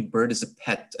owning bird as a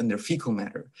pet, and their fecal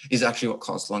matter is actually what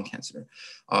caused lung cancer.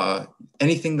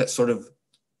 Anything that sort of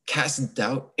cast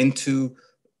doubt into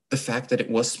the fact that it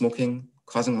was smoking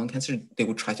causing lung cancer, they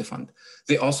would try to fund.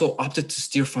 They also opted to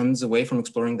steer funds away from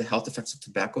exploring the health effects of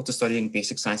tobacco to studying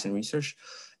basic science and research.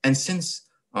 And since,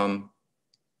 one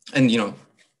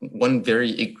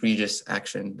very egregious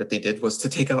action that they did was to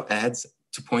take out ads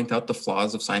to point out the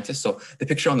flaws of scientists. So the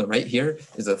picture on the right here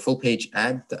is a full page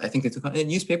ad that I think they took out in a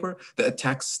newspaper that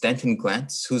attacks Stanton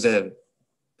Glantz, who's a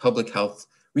public health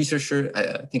researcher,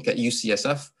 I think at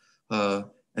UCSF.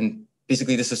 And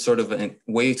basically this is sort of a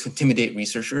way to intimidate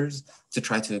researchers to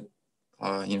try to,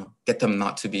 get them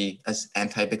not to be as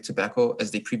anti-big tobacco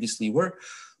as they previously were.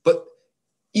 But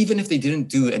even if they didn't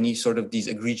do any sort of these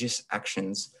egregious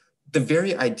actions, the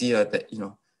very idea that,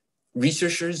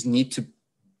 researchers need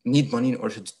money in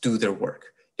order to do their work.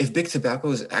 If big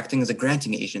tobacco is acting as a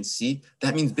granting agency,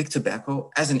 that means big tobacco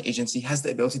as an agency has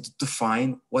the ability to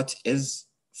define what is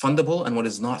fundable and what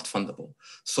is not fundable.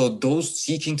 So those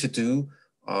seeking to do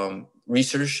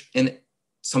research in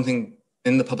something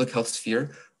in the public health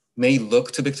sphere may look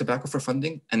to Big Tobacco for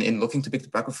funding, and in looking to Big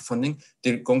Tobacco for funding,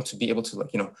 they're going to be able to,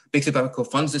 like, Big Tobacco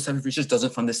funds this type of research,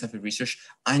 doesn't fund this type of research.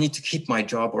 I need to keep my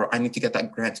job, or I need to get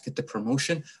that grant to get the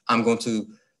promotion. I'm going to,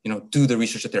 do the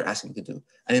research that they're asking me to do.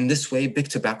 And in this way, Big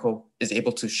Tobacco is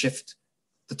able to shift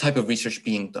the type of research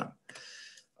being done.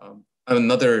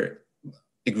 Another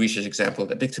big research example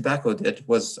that Big Tobacco did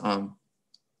was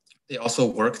they also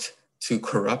worked to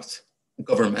corrupt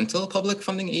governmental public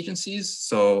funding agencies.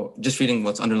 So just reading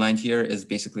what's underlined here is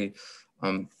basically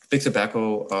Big Tobacco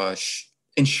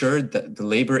ensured that the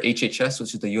Labor HHS,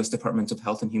 which is the US Department of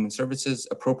Health and Human Services,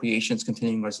 appropriations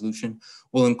continuing resolution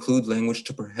will include language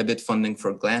to prohibit funding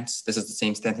for Glantz. This is the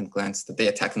same Stanton Glantz that they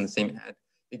attacked in the same ad.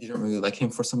 They didn't really like him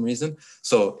for some reason.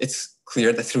 So it's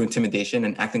clear that through intimidation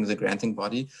and acting as a granting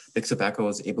body, Big Tobacco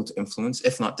was able to influence,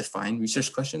 if not define,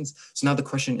 research questions. So now the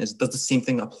question is, does the same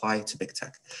thing apply to Big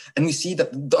Tech? And we see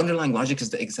that the underlying logic is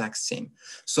the exact same.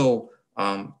 So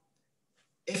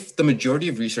if the majority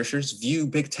of researchers view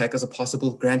Big Tech as a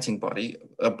possible granting body,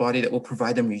 a body that will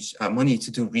provide them money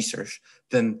to do research,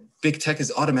 then Big Tech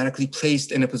is automatically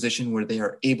placed in a position where they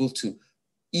are able to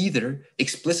either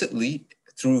explicitly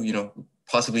through,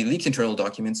 possibly leaked internal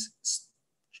documents,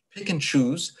 pick and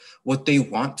choose what they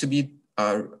want to be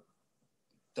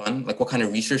done, like what kind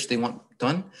of research they want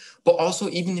done. But also,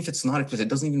 even if it's not explicit, it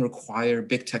doesn't even require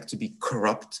Big Tech to be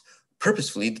corrupt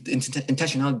purposefully. The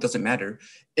intentionality doesn't matter.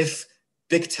 If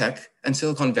Big Tech and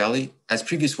Silicon Valley, as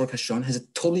previous work has shown, has a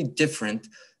totally different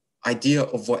idea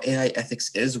of what AI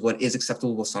ethics is, what is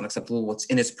acceptable, what's not acceptable, what's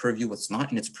in its purview, what's not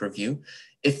in its purview.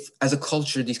 If as a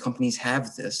culture, these companies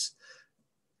have this,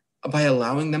 by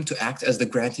allowing them to act as the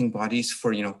granting bodies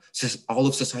for all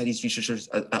of society's researchers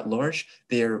at large,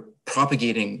 they're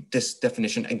propagating this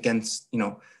definition against,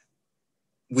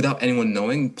 without anyone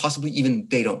knowing, possibly even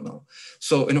they don't know.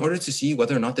 So in order to see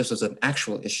whether or not this was an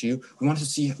actual issue, we wanted to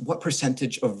see what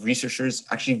percentage of researchers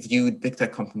actually viewed Big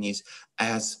Tech companies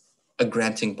as a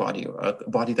granting body, or a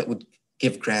body that would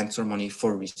give grants or money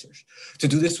for research. To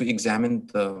do this, we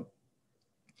examined the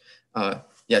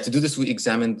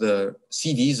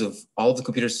CVs of all the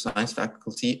computer science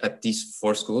faculty at these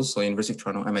 4 schools. So University of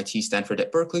Toronto, MIT, Stanford,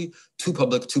 at Berkeley, 2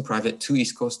 public, 2 private, 2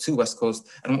 East Coast, 2 West Coast.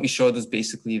 And what we showed was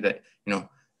basically that,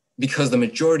 because the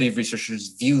majority of researchers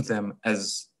view them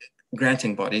as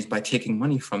granting bodies by taking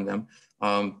money from them,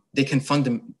 they can fund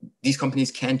them. These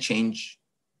companies can change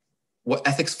what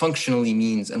ethics functionally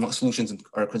means and what solutions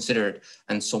are considered,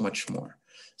 and so much more.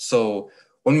 So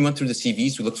when we went through the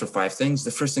CVs, we looked for 5 things. The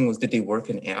first thing was, did they work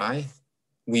in AI?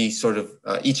 We sort of,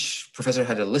 each professor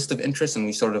had a list of interests, and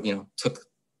we sort of, took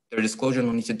their disclosure,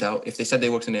 no need to doubt. If they said they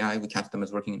worked in AI, we counted them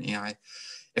as working in AI.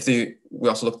 We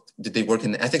also looked, did they work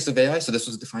in the ethics of AI? So this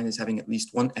was defined as having at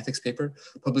least 1 ethics paper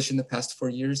published in the past 4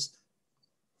 years.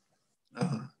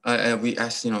 We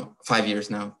asked, 5 years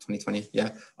now, 2020,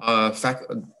 yeah.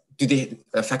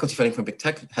 Faculty funding from Big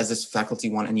Tech, has this faculty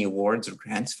won any awards or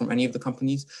grants from any of the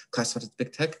companies classified as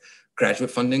Big Tech? Graduate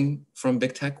funding from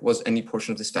Big Tech, was any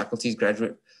portion of this faculty's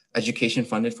graduate education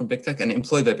funded from Big Tech and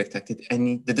employed by Big Tech?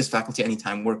 Did this faculty any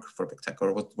time work for Big Tech,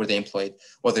 or were they employed?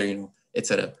 Whether it's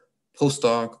at a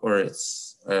postdoc, or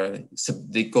it's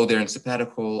they go there in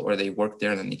sabbatical, or they work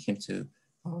there and then they came to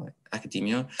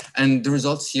academia. And the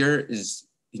results here is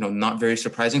not very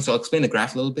surprising. So I'll explain the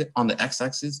graph a little bit. On the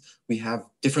x-axis, we have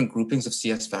different groupings of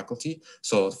CS faculty.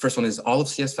 So the first one is all of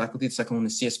CS faculty. The second one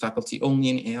is CS faculty only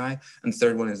in AI. And the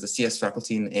third one is the CS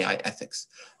faculty in AI ethics.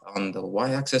 On the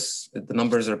y-axis, the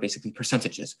numbers are basically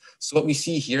percentages. So what we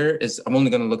see here is, I'm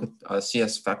only going to look at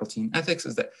CS faculty in ethics,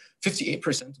 is that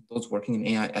 58% of those working in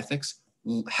AI ethics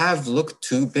have looked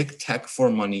to Big Tech for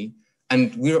money.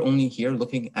 And we're only here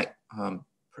looking at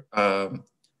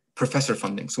professor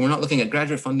funding. So we're not looking at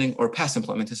graduate funding or past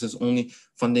employment. This is only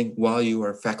funding while you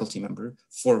are a faculty member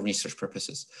for research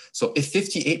purposes. So if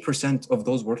 58% of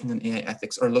those working in AI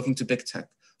ethics are looking to Big Tech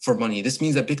for money, this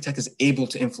means that Big Tech is able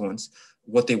to influence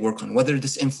what they work on, whether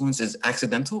this influence is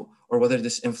accidental or whether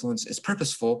this influence is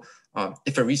purposeful.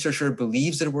 If a researcher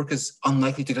believes their work is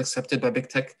unlikely to get accepted by Big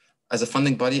Tech as a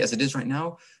funding body as it is right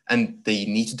now, and they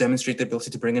need to demonstrate the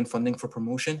ability to bring in funding for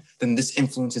promotion, then this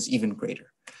influence is even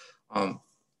greater.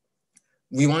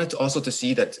 We wanted to also to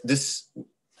see that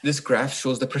this graph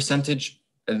shows the percentage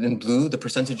in blue, the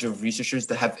percentage of researchers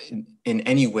that have in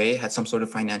any way had some sort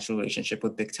of financial relationship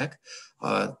with Big Tech.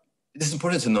 It is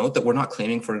important to note that we're not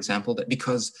claiming, for example, that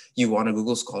because you won a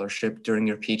Google scholarship during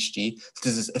your PhD,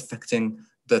 this is affecting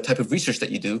the type of research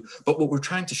that you do. But what we're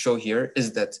trying to show here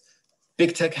is that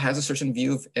Big Tech has a certain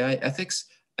view of AI ethics,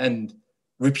 and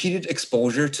repeated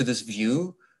exposure to this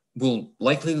view will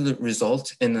likely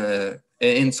result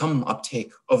in some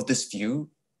uptake of this view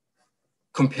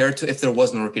compared to if there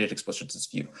was no repeated exposure to this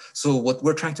view. So what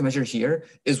we're trying to measure here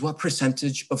is what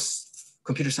percentage of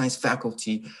computer science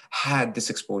faculty had this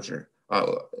exposure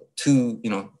to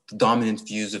the dominant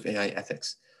views of AI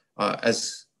ethics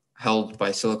as held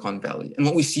by Silicon Valley. And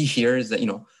what we see here is that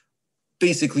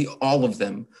basically all of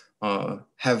them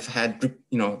have had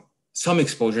some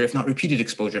exposure, if not repeated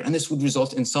exposure, and this would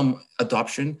result in some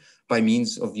adoption by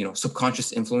means of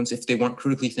subconscious influence if they weren't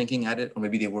critically thinking at it, or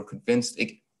maybe they were convinced.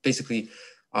 Basically,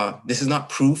 this is not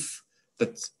proof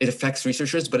that it affects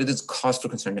researchers, but it is cause for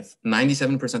concern. If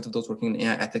 97% of those working in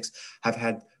AI ethics have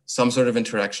had some sort of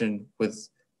interaction with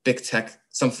big tech,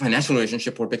 some financial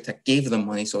relationship where big tech gave them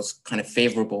money, so it's kind of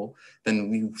favorable, then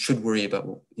we should worry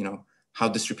about how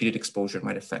this repeated exposure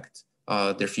might affect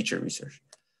their future research.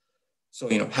 So,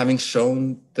 having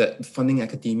shown that funding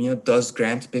academia does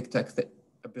grant big tech the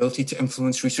ability to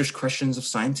influence research questions of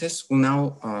scientists, we'll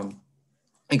now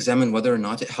examine whether or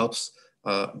not it helps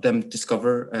them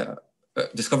discover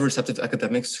receptive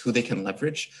academics who they can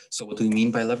leverage. So what do we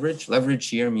mean by leverage? Leverage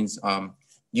here means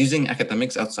using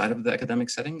academics outside of the academic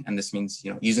setting. And this means,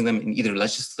 using them in either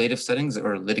legislative settings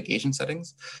or litigation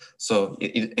settings. So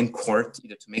in court,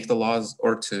 either to make the laws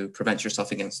or to prevent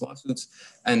yourself against lawsuits.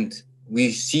 And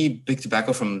we see big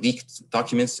tobacco from leaked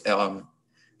documents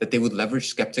that they would leverage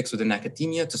skeptics within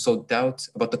academia to sow doubt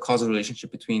about the causal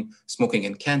relationship between smoking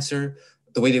and cancer.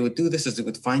 The way they would do this is they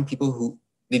would find people who,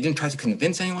 they didn't try to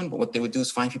convince anyone, but what they would do is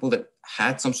find people that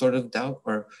had some sort of doubt,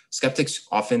 or skeptics.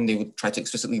 Often they would try to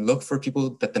explicitly look for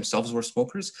people that themselves were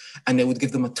smokers, and they would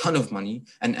give them a ton of money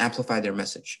and amplify their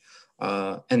message.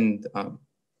 And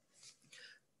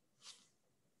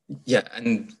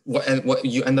what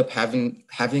you end up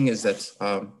having is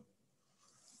that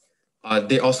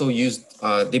they also used,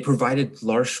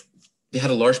 they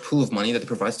had a large pool of money that they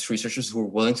provided to researchers who were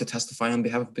willing to testify on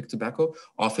behalf of big tobacco.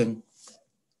 Often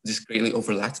this greatly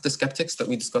overlapped the skeptics that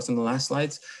we discussed in the last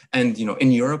slides. And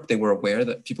in Europe, they were aware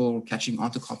that people were catching on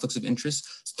to conflicts of interest.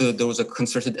 So there was a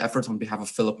concerted effort on behalf of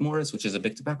Philip Morris, which is a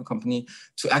big tobacco company,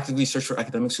 to actively search for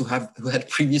academics who had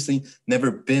previously never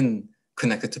been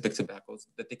connected to big tobaccos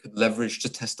that they could leverage to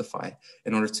testify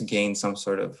in order to gain some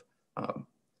sort of,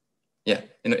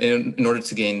 in order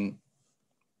to gain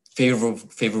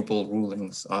favorable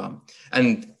rulings.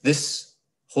 And this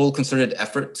whole concerted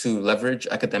effort to leverage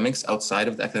academics outside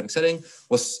of the academic setting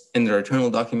was in their internal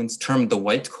documents termed the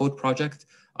White Coat Project,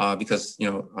 because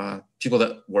people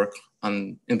that work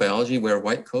in biology wear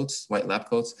white coats, white lab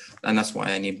coats, and that's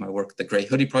why I named my work the Gray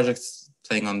Hoodie Project,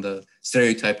 playing on the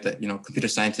stereotype that computer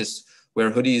scientists wear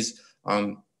hoodies.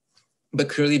 But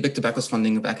clearly, big tobacco's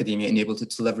funding of academia enabled it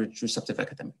to leverage receptive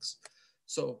academics.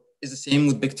 So is the same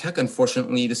with big tech.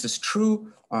 Unfortunately, this is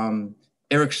true.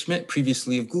 Eric Schmidt,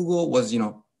 previously of Google, was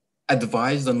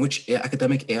advised on which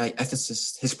academic AI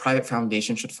ethicist his private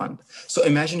foundation should fund. So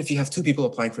imagine if you have two people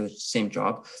applying for the same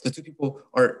job. The two people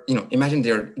are, imagine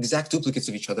they're exact duplicates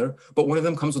of each other, but one of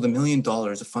them comes with $1 million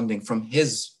of funding from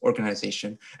his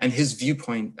organization and his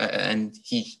viewpoint, and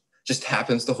he just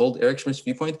happens to hold Eric Schmidt's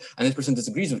viewpoint, and this person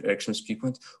disagrees with Eric Schmidt's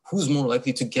viewpoint. Who's more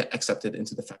likely to get accepted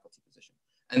into the faculty position?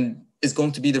 And is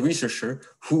going to be the researcher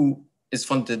who is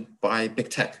funded by big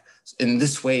tech. In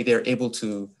this way, they're able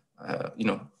to,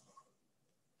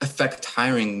 affect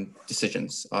hiring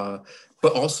decisions,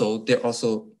 but also they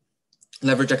also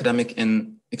leverage academic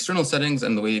in external settings.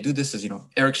 And the way you do this is,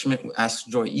 Eric Schmidt asked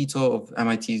Joy Ito of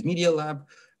MIT's Media Lab.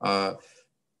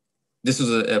 This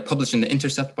was published in The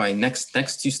Intercept by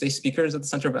Next Tuesday speakers at the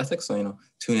Center of Ethics. So,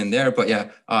 tune in there. But yeah,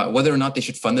 whether or not they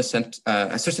should fund a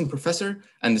certain professor,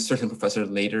 and this certain professor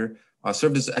later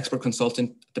served as an expert consultant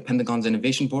at the Pentagon's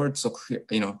Innovation Board. So,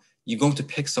 you're going to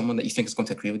pick someone that you think is going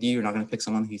to agree with you. You're not going to pick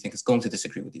someone who you think is going to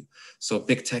disagree with you. So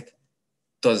big tech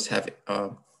does have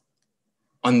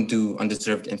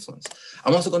undeserved influence.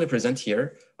 I'm also going to present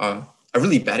here a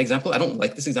really bad example. I don't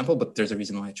like this example, but there's a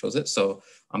reason why I chose it. So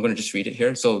I'm going to just read it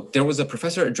here. So there was a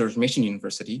professor at George Mason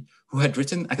University who had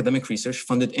written academic research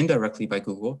funded indirectly by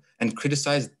Google and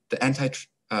criticized the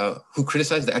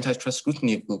antitrust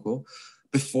scrutiny of Google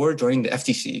before joining the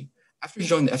FTC. After he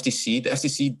joined the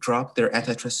FTC dropped their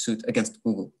antitrust suit against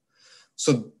Google.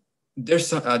 So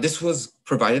this was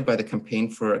provided by the Campaign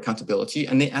for Accountability,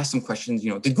 and they asked some questions.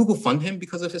 Did Google fund him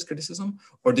because of his criticism,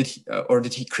 or did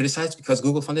he criticize because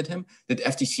Google funded him? Did the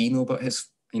FTC know about his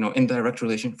indirect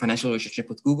financial relationship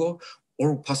with Google,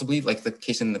 or possibly like the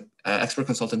case in the expert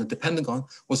consultant at the Pentagon,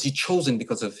 was he chosen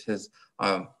because of his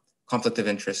conflict of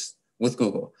interest with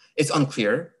Google? It's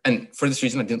unclear, and for this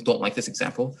reason, I don't like this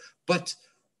example, but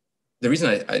the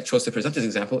reason I chose to present this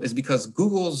example is because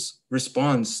Google's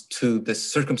response to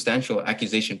this circumstantial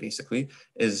accusation basically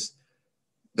is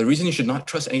the reason you should not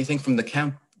trust anything from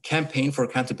the campaign for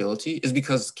accountability is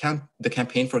because the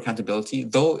campaign for accountability,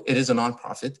 though it is a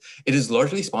nonprofit, it is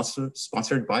largely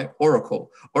sponsored by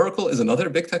Oracle. Oracle is another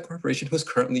big tech corporation who's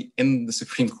currently in the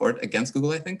Supreme Court against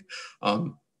Google, I think.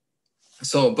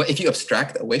 But if you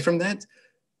abstract away from that,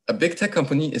 a big tech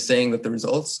company is saying that the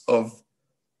results of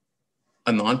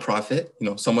a nonprofit,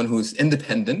 someone who's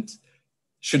independent,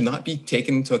 should not be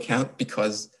taken into account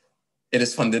because it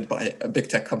is funded by a big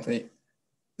tech company.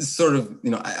 Sort of,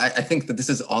 I think that this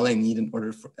is all I need in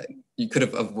order for, you could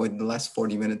have avoided the last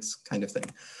 40 minutes kind of thing.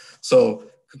 So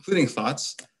concluding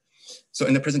thoughts. So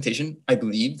in the presentation, I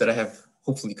believe that I have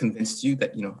hopefully convinced you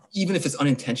that, even if it's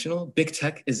unintentional, big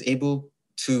tech is able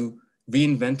to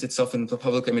reinvent itself in the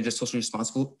public image as socially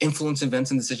responsible, influence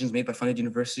events and decisions made by funded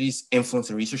universities, influence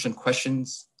the research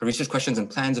questions and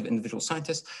plans of individual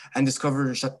scientists, and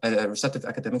discover receptive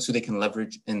academics who they can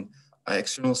leverage in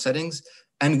external settings.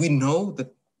 And we know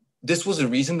that this was a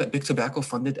reason that big tobacco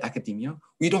funded academia.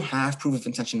 We don't have proof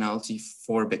of intentionality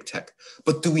for big tech,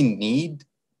 but do we need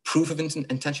proof of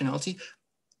intentionality?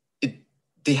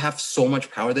 They have so much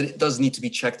power that it does need to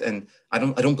be checked. And I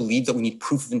don't believe that we need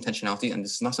proof of intentionality. And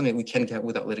this is not something that we can get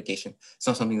without litigation. It's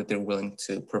not something that they're willing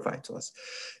to provide to us.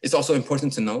 It's also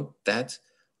important to note that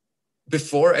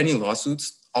before any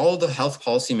lawsuits, all the health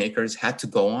policy makers had to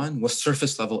go on was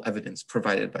surface level evidence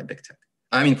provided by big tech.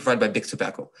 Provided by big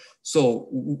tobacco. So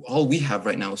all we have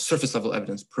right now is surface level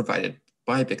evidence provided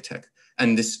by big tech.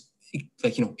 And this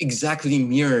exactly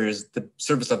mirrors the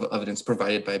surface level evidence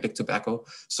provided by big tobacco.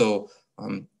 So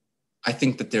I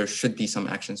think that there should be some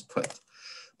actions put.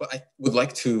 But I would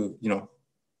like to,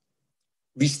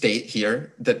 restate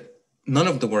here that none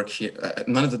of the work here,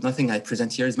 nothing I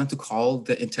present here is meant to call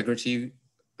the integrity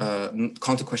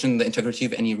call into question the integrity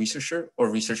of any researcher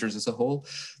or researchers as a whole.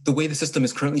 The way the system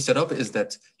is currently set up is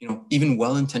that even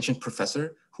well-intentioned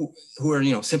professors who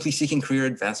are simply seeking career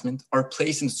advancement are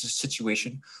placed in a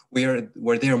situation where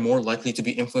they are more likely to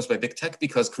be influenced by big tech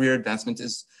because career advancement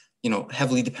is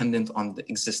heavily dependent on the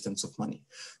existence of money.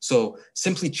 So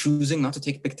simply choosing not to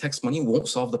take big tech's money won't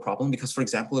solve the problem because, for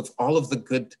example, if all of the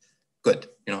good,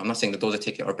 I'm not saying that those that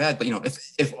take it are bad, but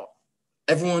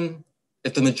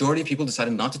if the majority of people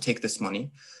decided not to take this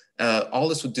money, all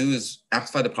this would do is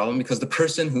amplify the problem because the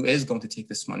person who is going to take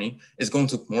this money is going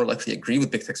to more likely agree with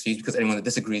big tech's views because anyone that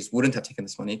disagrees wouldn't have taken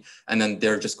this money, and then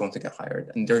they're just going to get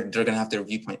hired and they're going to have their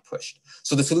viewpoint pushed.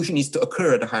 So the solution needs to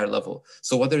occur at a higher level.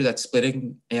 So whether that's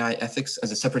splitting AI ethics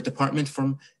as a separate department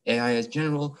from AI as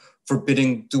general,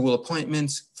 forbidding dual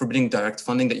appointments, forbidding direct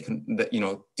funding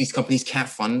that these companies can't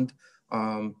fund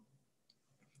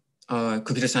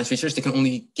computer science research, they can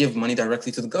only give money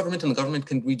directly to the government and the government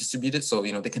can redistribute it. So,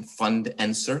 they can fund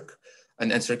NSERC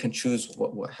and NSERC can choose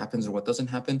what happens or what doesn't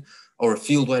happen, or a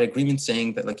field-wide agreement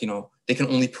saying that they can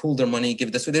only pool their money, give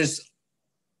it this way. There's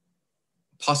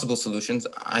possible solutions.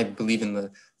 I believe in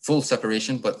the full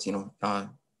separation, but,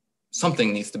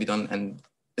 something needs to be done and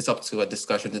it's up to a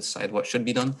discussion to decide what should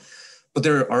be done. But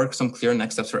there are some clear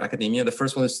next steps for academia. The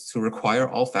first one is to require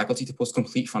all faculty to post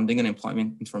complete funding and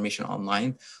employment information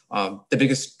online. The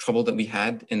biggest trouble that we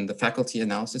had in the faculty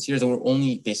analysis here is that we're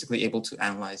only basically able to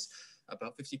analyze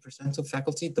about 50% of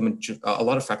faculty. A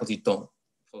lot of faculty don't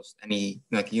post any,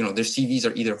 their CVs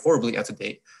are either horribly out of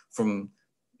date from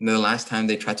the last time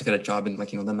they tried to get a job in the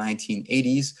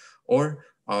 1980s, or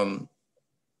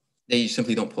they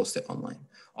simply don't post it online.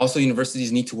 Also,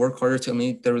 universities need to work harder to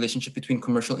eliminate the relationship between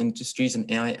commercial industries and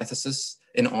AI ethicists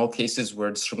in all cases where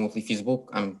it's remotely feasible.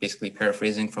 I'm basically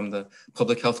paraphrasing from the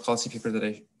public health policy paper that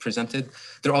I presented.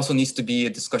 There also needs to be a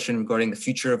discussion regarding the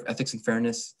future of ethics and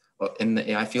fairness in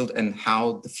the AI field and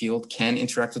how the field can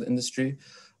interact with industry.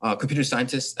 Computer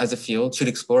scientists as a field should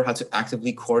explore how to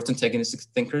actively court antagonistic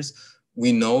thinkers.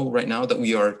 We know right now that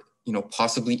we are,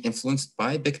 possibly influenced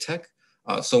by big tech.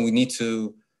 So we need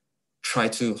to try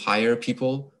to hire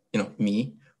people,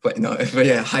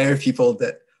 hire people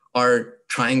that are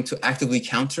trying to actively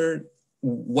counter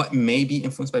what may be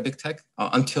influenced by big tech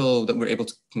until that we're able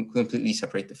to completely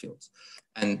separate the fields.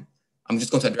 And I'm just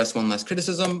going to address one last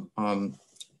criticism.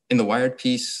 In the Wired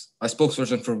piece, a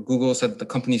spokesperson for Google said the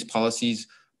company's policies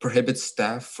prohibit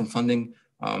staff from funding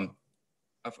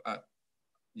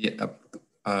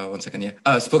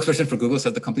A spokesperson for Google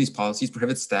said the company's policies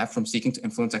prohibit staff from seeking to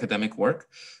influence academic work.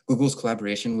 Google's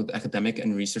collaboration with academic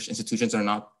and research institutions are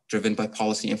not driven by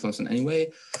policy influence in any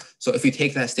way. So if we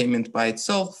take that statement by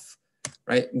itself,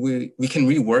 right, we can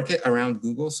rework it around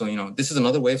Google. So, this is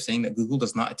another way of saying that Google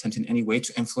does not attempt in any way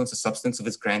to influence the substance of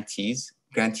its grantees.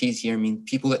 Grantees here mean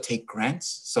people that take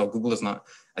grants. So Google does not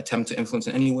attempt to influence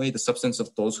in any way the substance of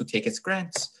those who take its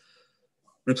grants.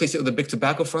 replace it with the big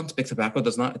tobacco front. Big tobacco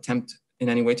does not attempt in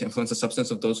any way to influence the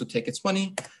substance of those who take its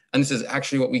money. And this is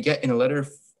actually what we get in a letter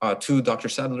to Dr.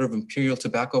 Sadler of Imperial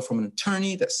Tobacco from an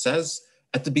attorney that says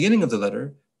at the beginning of the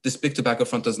letter, this big tobacco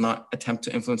front does not attempt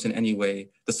to influence in any way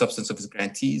the substance of his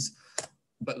grantees.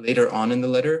 But later on in the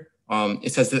letter,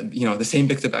 it says that the same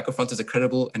big tobacco front is a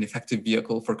credible and effective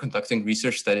vehicle for conducting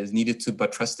research that is needed to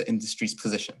buttress the industry's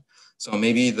position. So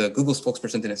maybe the Google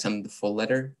spokesperson didn't send the full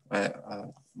letter,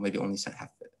 maybe only sent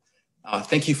half of it.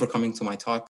 Thank you for coming to my talk.